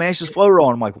 Like, nah, man, it's just flow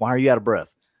rolling. I'm like, why are you out of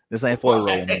breath? This ain't flow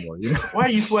rolling anymore. You know? Why are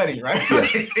you sweating, right?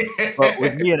 Yeah. But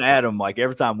with me and Adam, like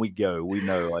every time we go, we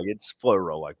know like it's flow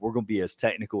roll. Like we're gonna be as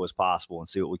technical as possible and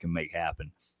see what we can make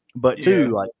happen. But too,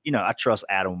 like, you know, I trust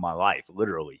Adam with my life,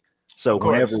 literally. So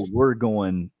whenever we're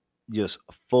going just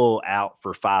full out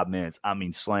for 5 minutes, I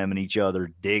mean slamming each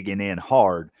other, digging in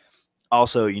hard.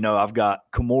 Also, you know, I've got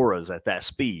Kimuras at that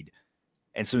speed.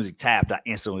 And as soon as he tapped, I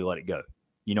instantly let it go.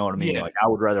 You know what I mean? Yeah. Like I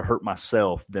would rather hurt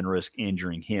myself than risk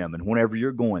injuring him. And whenever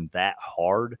you're going that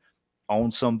hard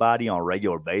on somebody on a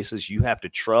regular basis, you have to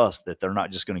trust that they're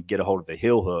not just going to get a hold of a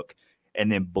heel hook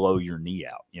and then blow your knee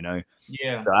out, you know?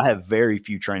 Yeah. So I have very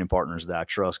few training partners that I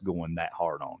trust going that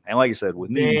hard on. And like I said, with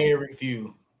me, very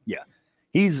few. Yeah.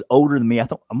 He's older than me.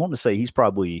 I'm going to say he's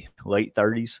probably late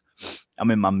 30s. I'm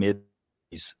in my mid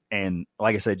 30s. And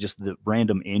like I said, just the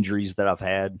random injuries that I've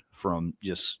had from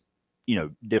just, you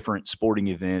know, different sporting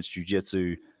events,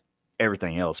 jiu-jitsu,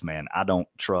 everything else, man, I don't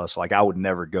trust. Like I would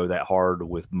never go that hard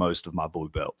with most of my blue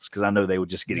belts because I know they would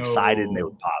just get excited and they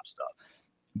would pop stuff.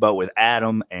 But with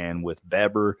Adam and with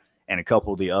Beber and a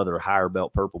couple of the other higher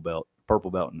belt, purple belt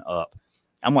and up,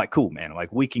 I'm like, cool, man.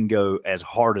 Like we can go as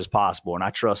hard as possible. And I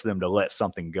trust them to let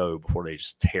something go before they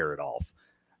just tear it off,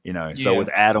 you know? So with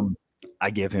Adam, I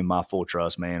give him my full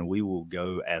trust, man. We will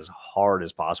go as hard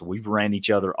as possible. We've ran each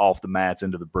other off the mats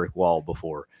into the brick wall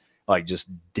before, like just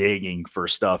digging for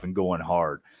stuff and going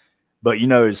hard. But, you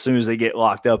know, as soon as they get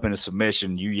locked up in a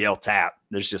submission, you yell tap.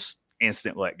 There's just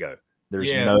instant let go.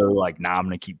 There's no like, nah, I'm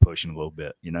going to keep pushing a little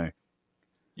bit, you know?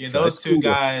 Yeah, so those two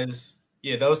guys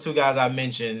I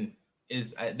mentioned,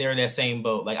 they're in that same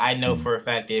boat. Like I know for a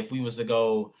fact that if we was to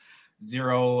go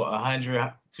 0,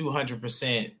 100,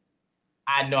 200%,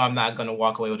 I know I'm not going to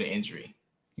walk away with an injury.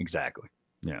 Exactly.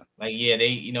 Yeah. Like, yeah, they,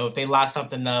 you know, if they lock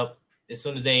something up, as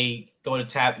soon as they go to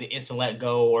tap, the instant let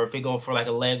go, or if they go for like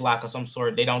a leg lock or some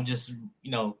sort, they don't just,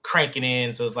 you know, crank it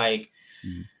in. So it's like,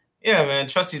 yeah, man,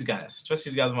 trust these guys. Trust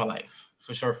these guys in my life.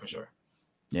 For sure, for sure.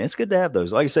 Yeah, it's good to have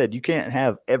those. Like I said, you can't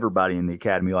have everybody in the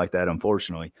academy like that,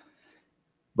 unfortunately.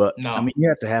 But, I mean, you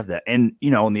have to have that. And, you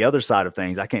know, on the other side of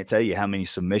things, I can't tell you how many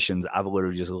submissions I've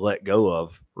literally just let go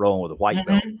of rolling with a white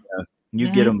belt. You know? You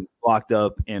get them locked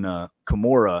up in a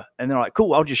Kimura, and they're like,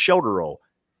 cool, I'll just shoulder roll.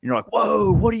 And you're like,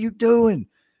 whoa, what are you doing?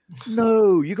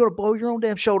 No, you're going to blow your own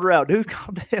damn shoulder out, dude.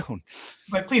 Calm down.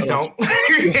 Like, please don't.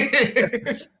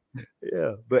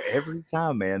 Yeah, but every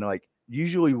time, man, like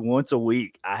usually once a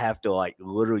week, I have to like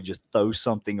literally just throw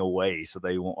something away so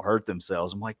they won't hurt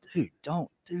themselves. I'm like, dude, don't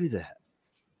do that.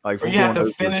 Like, or you have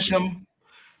to finish them.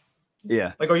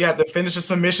 Yeah. Like, or you have to finish a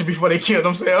submission before they kill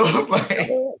themselves. Like,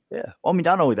 yeah. Well, I mean,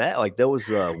 not only that, like there was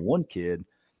one kid,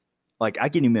 like I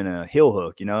get him in a heel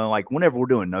hook, you know, like whenever we're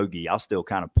doing no-gi, I'll still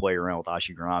kind of play around with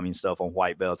Ashigurami and stuff on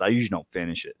white belts. I usually don't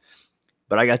finish it,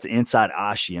 but I got to inside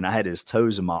Ashi and I had his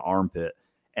toes in my armpit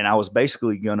and I was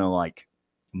basically going to like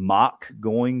mock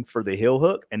going for the heel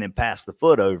hook and then pass the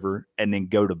foot over and then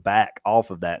go to back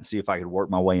off of that and see if I could work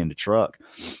my way into truck.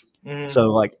 So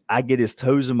like I get his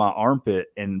toes in my armpit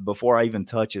and before I even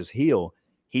touch his heel,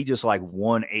 he just like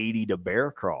 180 to bear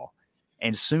crawl.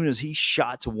 And as soon as he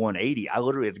shot to 180, I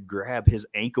literally had to grab his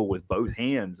ankle with both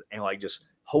hands and like just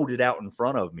hold it out in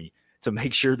front of me to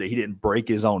make sure that he didn't break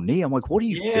his own knee. I'm like, what are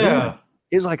you doing?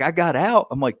 He's like, I got out.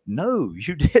 I'm like, no,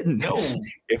 you didn't. No.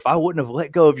 If I wouldn't have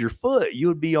let go of your foot, you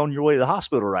would be on your way to the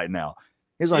hospital right now.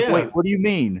 He's like, wait, what do you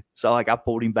mean? So like I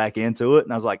pulled him back into it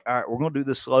and I was like, all right, we're going to do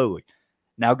this slowly.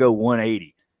 Now go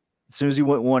 180. As soon as he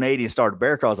went 180 and started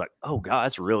bear crawl, I was like, oh God,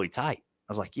 that's really tight.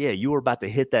 I was like, yeah, you were about to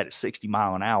hit that at 60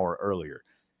 mile an hour earlier.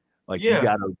 Like you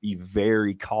got to be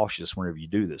very cautious whenever you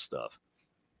do this stuff.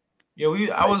 Yeah,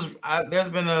 there's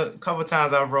been a couple of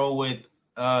times I've rolled with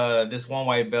this one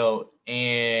white belt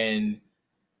and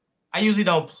I usually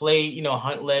don't play, you know,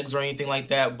 hunt legs or anything like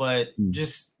that, but we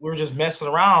were just messing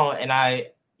around and I,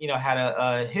 you know, had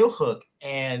a heel hook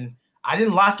and I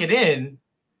didn't lock it in,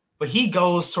 but he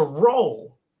goes to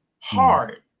roll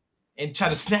hard and try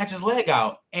to snatch his leg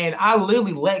out. And I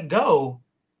literally let go.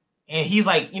 And he's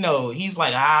like, you know,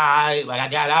 I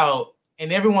got out.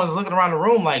 And everyone's looking around the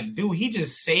room like, dude, he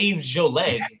just saved your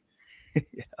leg.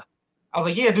 I was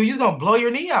like, yeah, dude, you're going to blow your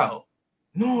knee out.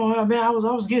 No, man, I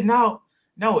was getting out.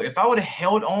 No, if I would have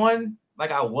held on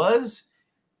like I was,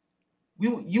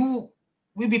 we'd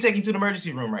be taken you to the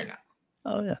emergency room right now.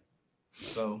 Oh, yeah.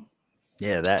 So,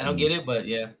 yeah, that I don't get it, but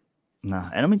yeah.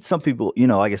 Nah, and I mean, some people, you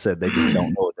know, like I said, they just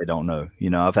don't know what they don't know. You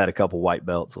know, I've had a couple white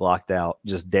belts locked out,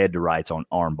 just dead to rights on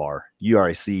arm bar. You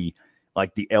already see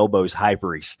like the elbows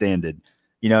hyper extended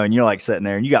you know, and you're like sitting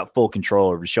there and you got full control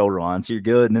over the shoulder line, so you're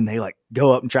good. And then they like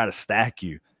go up and try to stack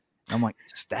you. And I'm like,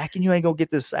 stacking you ain't gonna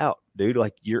get this out, dude.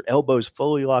 Like your elbow's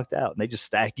fully locked out, and they just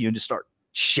stack you and just start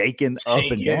shaking up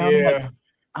and down. Yeah.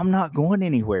 I'm not going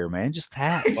anywhere, man. Just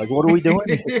tap. Like, what are we doing?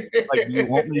 Like, do you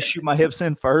want me to shoot my hips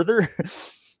in further?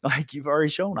 Like, you've already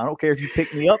shown. I don't care if you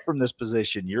pick me up from this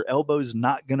position. Your elbow's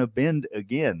not gonna bend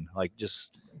again. Like,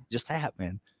 just tap,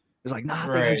 man. It's like, nah, I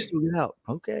think I can still get out.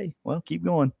 Okay, well, keep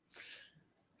going.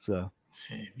 So,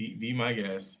 be my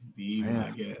guest.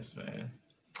 My guest, man.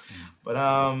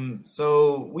 But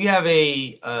so we have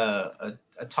a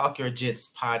Talk Your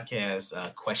Jits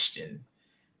podcast question.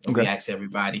 We ask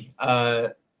everybody.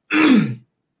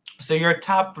 So your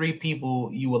top 3 people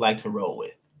you would like to roll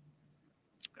with?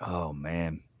 Oh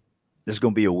man, this is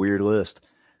gonna be a weird list,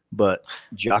 but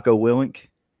Jocko Willink,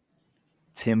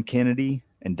 Tim Kennedy,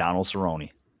 and Donald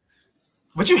Cerrone.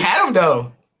 But you had them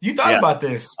though. You thought about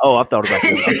this. Oh, I've thought about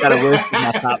this. I've got a list in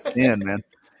my top 10, man.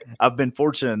 I've been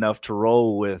fortunate enough to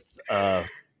roll with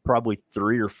probably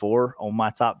 3 or 4 on my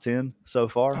top 10 so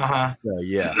far. So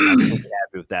yeah, I'm really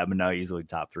happy with that, but no, easily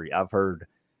top 3. I've heard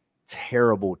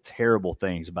terrible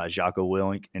things about Jocko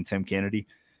Willink and Tim Kennedy.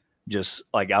 Just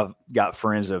like I've got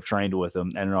friends that have trained with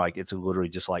them, and they're like, it's literally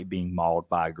just like being mauled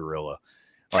by a gorilla.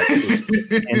 Like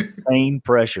insane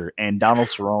pressure. And Donald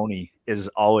Cerrone has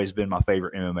always been my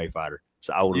favorite MMA fighter.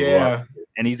 So I would love it.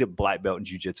 And he's a black belt in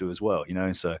jiu-jitsu as well, you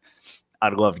know. So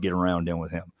I'd love to get around in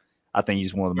with him. I think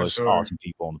he's one of the most awesome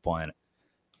people on the planet.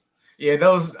 Yeah,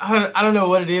 those I don't know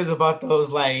what it is about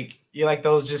those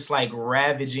those just like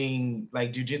ravaging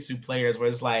like jiu-jitsu players where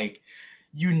it's like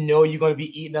you're gonna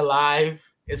be eaten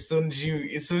alive as soon as you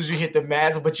hit the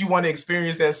mat, but you want to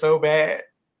experience that so bad.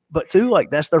 But too,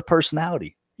 like that's their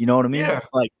personality. You know what I mean? Yeah.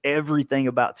 Like everything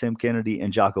about Tim Kennedy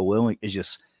and Jocko Willink is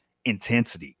just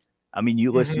intensity. I mean,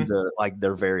 you listen to like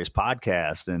their various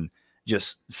podcasts and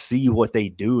just see what they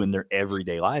do in their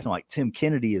everyday life. And like Tim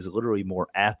Kennedy is literally more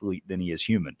athlete than he is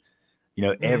human. You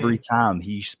know, every time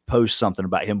he posts something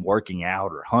about him working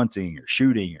out or hunting or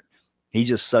shooting, he's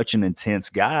just such an intense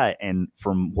guy. And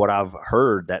from what I've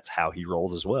heard, that's how he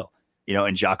rolls as well. You know,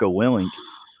 and Jocko Willink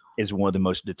is one of the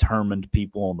most determined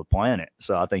people on the planet.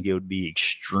 So I think it would be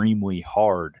extremely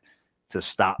hard to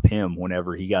stop him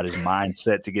whenever he got his mind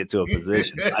set to get to a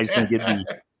position. So I just think it'd be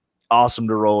awesome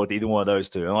to roll with either one of those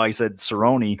two. And like I said,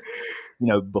 Cerrone, you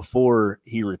know, before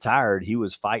he retired, he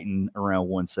was fighting around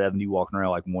 170, walking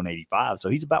around like 185. So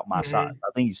he's about my size.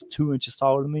 I think he's 2 inches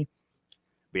taller than me.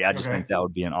 But yeah, I just think that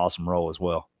would be an awesome roll as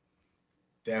well.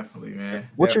 Definitely, man.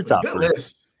 What's your top 3?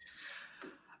 List.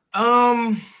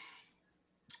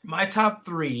 My top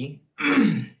 3,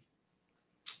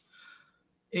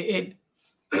 it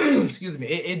excuse me,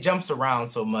 it jumps around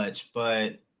so much,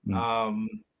 but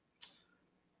one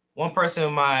person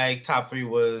in my top 3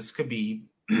 was Khabib.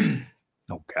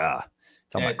 Oh God,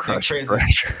 talking about crazy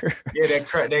pressure. Yeah,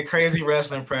 that crazy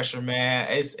wrestling pressure, man.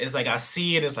 It's like I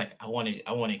see it. It's like I want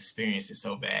to experience it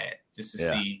so bad just to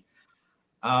see.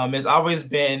 It's always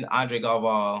been Andre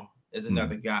Galval is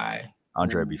another guy.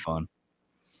 Andre would be fun.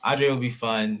 Andre will be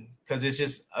fun because it's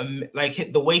just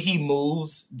like the way he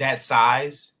moves that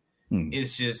size.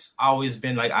 It's just always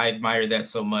been like I admire that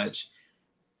so much.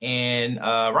 And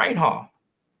Ryan Hall.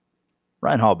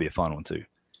 Ryan Hall would be a fun one too.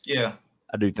 Yeah.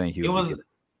 I do think he would.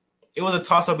 It was a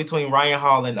toss-up between Ryan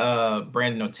Hall and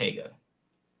Brandon Ortega.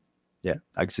 Yeah,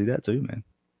 I can see that too, man.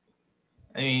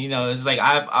 I mean, you know, it's like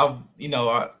I've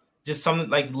just some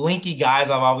like linky guys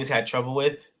I've always had trouble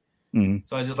with.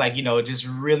 So it's just like, you know, just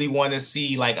really want to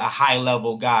see like a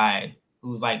high-level guy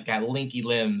who's like got linky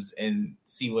limbs and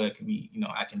see what it can be, you know,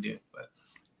 I can do. But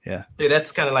yeah,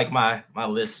 that's kind of like my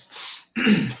list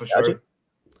for sure.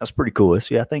 That's pretty cool.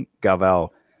 So yeah, I think Galval,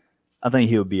 I think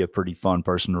he would be a pretty fun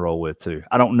person to roll with too.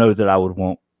 I don't know that I would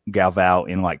want Galval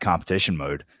in like competition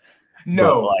mode.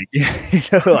 No, like you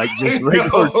know, like just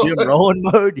regular gym rolling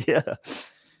mode.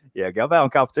 Yeah, Galval in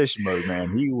competition mode,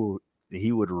 man.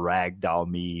 He would ragdoll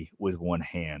me with one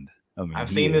hand. I mean,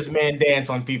 I've seen this man dance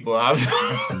on people. But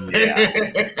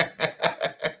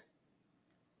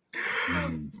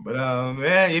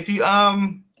man, if you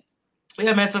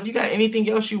yeah, man. So if you got anything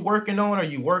else you working on or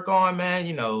you work on, man,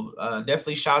 you know,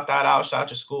 definitely shout that out. Shout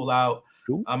your school out.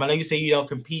 Cool. I know you say you don't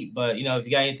compete, but you know, if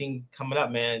you got anything coming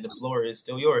up, man, the floor is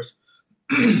still yours.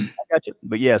 I got you.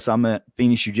 But yes, I'm at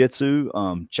Phoenix Jiu-Jitsu.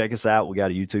 Check us out. We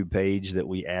got a YouTube page that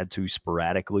we add to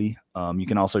sporadically. You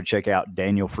can also check out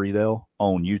Daniel Fredell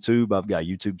on YouTube. I've got a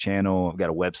YouTube channel. I've got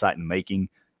a website in the making.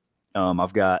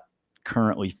 I've got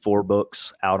currently 4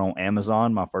 books out on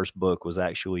Amazon. My first book was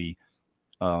actually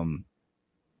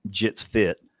Jits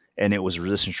Fit, and it was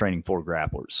resistance training for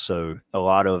grapplers. So a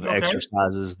lot of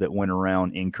exercises that went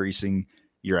around increasing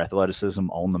your athleticism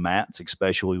on the mats,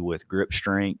 especially with grip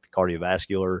strength,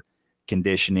 cardiovascular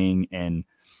conditioning, and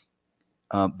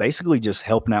basically just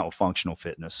helping out with functional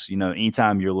fitness. You know,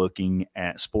 anytime you're looking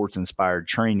at sports inspired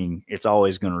training, it's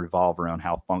always going to revolve around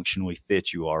how functionally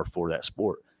fit you are for that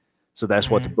sport. So that's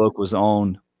what the book was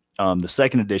on. The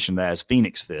second edition of that is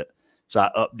Phoenix Fit. So I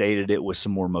updated it with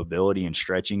some more mobility and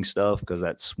stretching stuff, because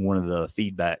that's one of the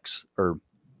feedbacks, or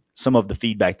some of the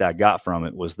feedback that I got from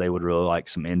it was they would really like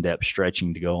some in-depth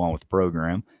stretching to go along with the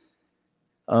program.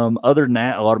 Other than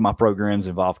that, a lot of my programs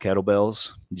involve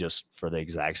kettlebells, just for the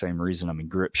exact same reason. I mean,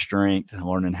 grip strength and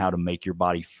learning how to make your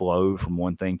body flow from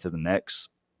one thing to the next.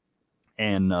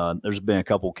 And there's been a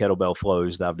couple kettlebell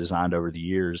flows that I've designed over the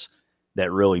years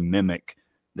that really mimic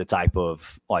the type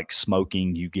of like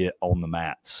smoking you get on the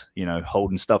mats, you know,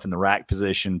 holding stuff in the rack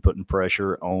position, putting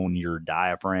pressure on your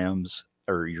diaphragms,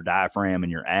 or your diaphragm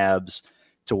and your abs,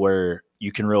 to where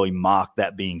you can really mock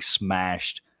that being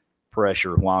smashed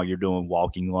pressure while you're doing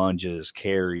walking lunges,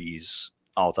 carries,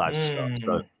 all types of stuff.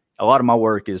 So a lot of my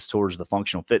work is towards the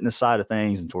functional fitness side of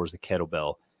things and towards the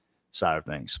kettlebell side of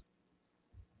things.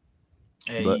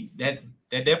 Hey, but that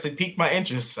definitely piqued my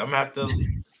interest. I'm gonna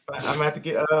have to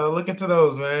get look into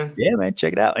those, man. Yeah, man,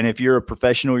 check it out. And if you're a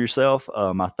professional yourself,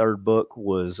 my third book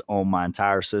was on my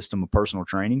entire system of personal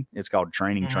training. It's called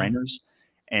Training Trainers,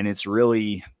 and it's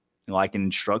really like an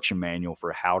instruction manual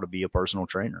for how to be a personal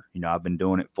trainer. You know, I've been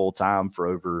doing it full time for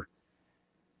over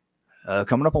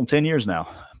coming up on 10 years now.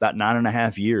 About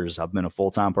 9.5 years I've been a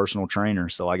full-time personal trainer.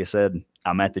 So like I said,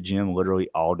 I'm at the gym literally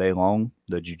all day long.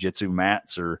 The jiu-jitsu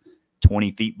mats are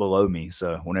 20 feet below me.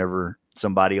 So whenever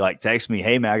somebody like texts me,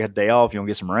 hey man, I got a day off, you want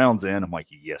to get some rounds in? I'm like,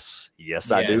 yes,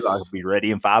 I do. I'll be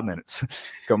ready in 5 minutes.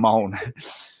 Come on.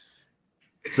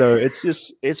 So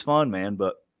it's fun, man.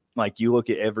 But like, you look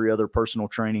at every other personal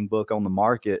training book on the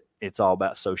market, it's all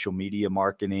about social media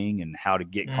marketing and how to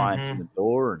get clients in the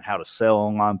door and how to sell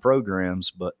online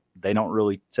programs, but they don't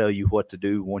really tell you what to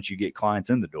do once you get clients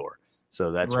in the door.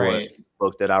 So that's what the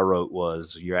book that I wrote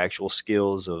was, your actual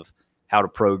skills of how to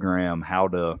program, how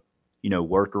to, you know,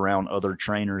 work around other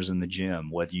trainers in the gym,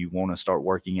 whether you want to start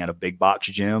working at a big box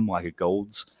gym like a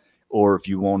Gold's, or if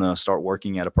you want to start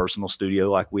working at a personal studio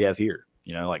like we have here.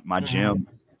 You know, like my gym,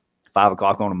 5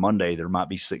 o'clock on a Monday, there might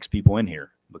be 6 people in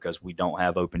here because we don't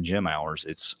have open gym hours.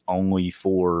 It's only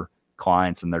for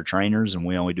clients and their trainers, and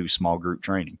we only do small group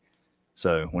training.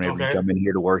 So whenever you come in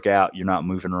here to work out, you're not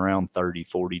moving around 30,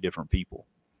 40 different people.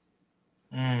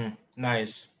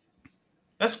 Nice.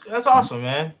 That's awesome,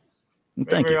 man.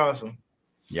 Very awesome.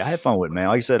 Yeah, I had fun with it, man.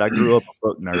 Like I said, I grew up a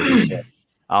book nerd. So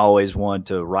I always wanted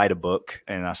to write a book,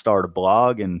 and I started a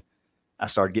blog, and I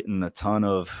started getting a ton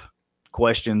of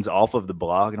questions off of the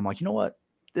blog, and I'm like, you know what?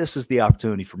 This is the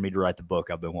opportunity for me to write the book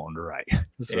I've been wanting to write.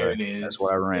 So there it is. That's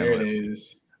what I ran there with. It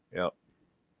is. Yep.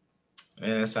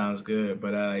 Man, that sounds good.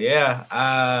 But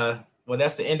well,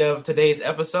 that's the end of today's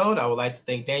episode. I would like to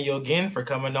thank Daniel again for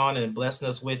coming on and blessing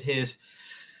us with his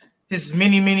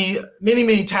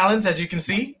many talents, as you can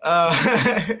see.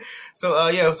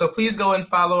 So please go and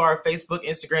follow our Facebook,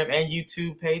 Instagram, and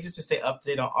YouTube pages to stay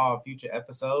updated on all future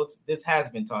episodes. This has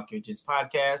been Talk Your Jiu-Jitsu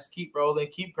Podcast. Keep rolling,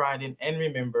 keep grinding, and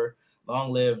remember,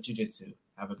 long live Jiu-Jitsu.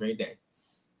 Have a great day.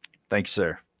 Thank you,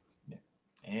 sir.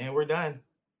 And we're done.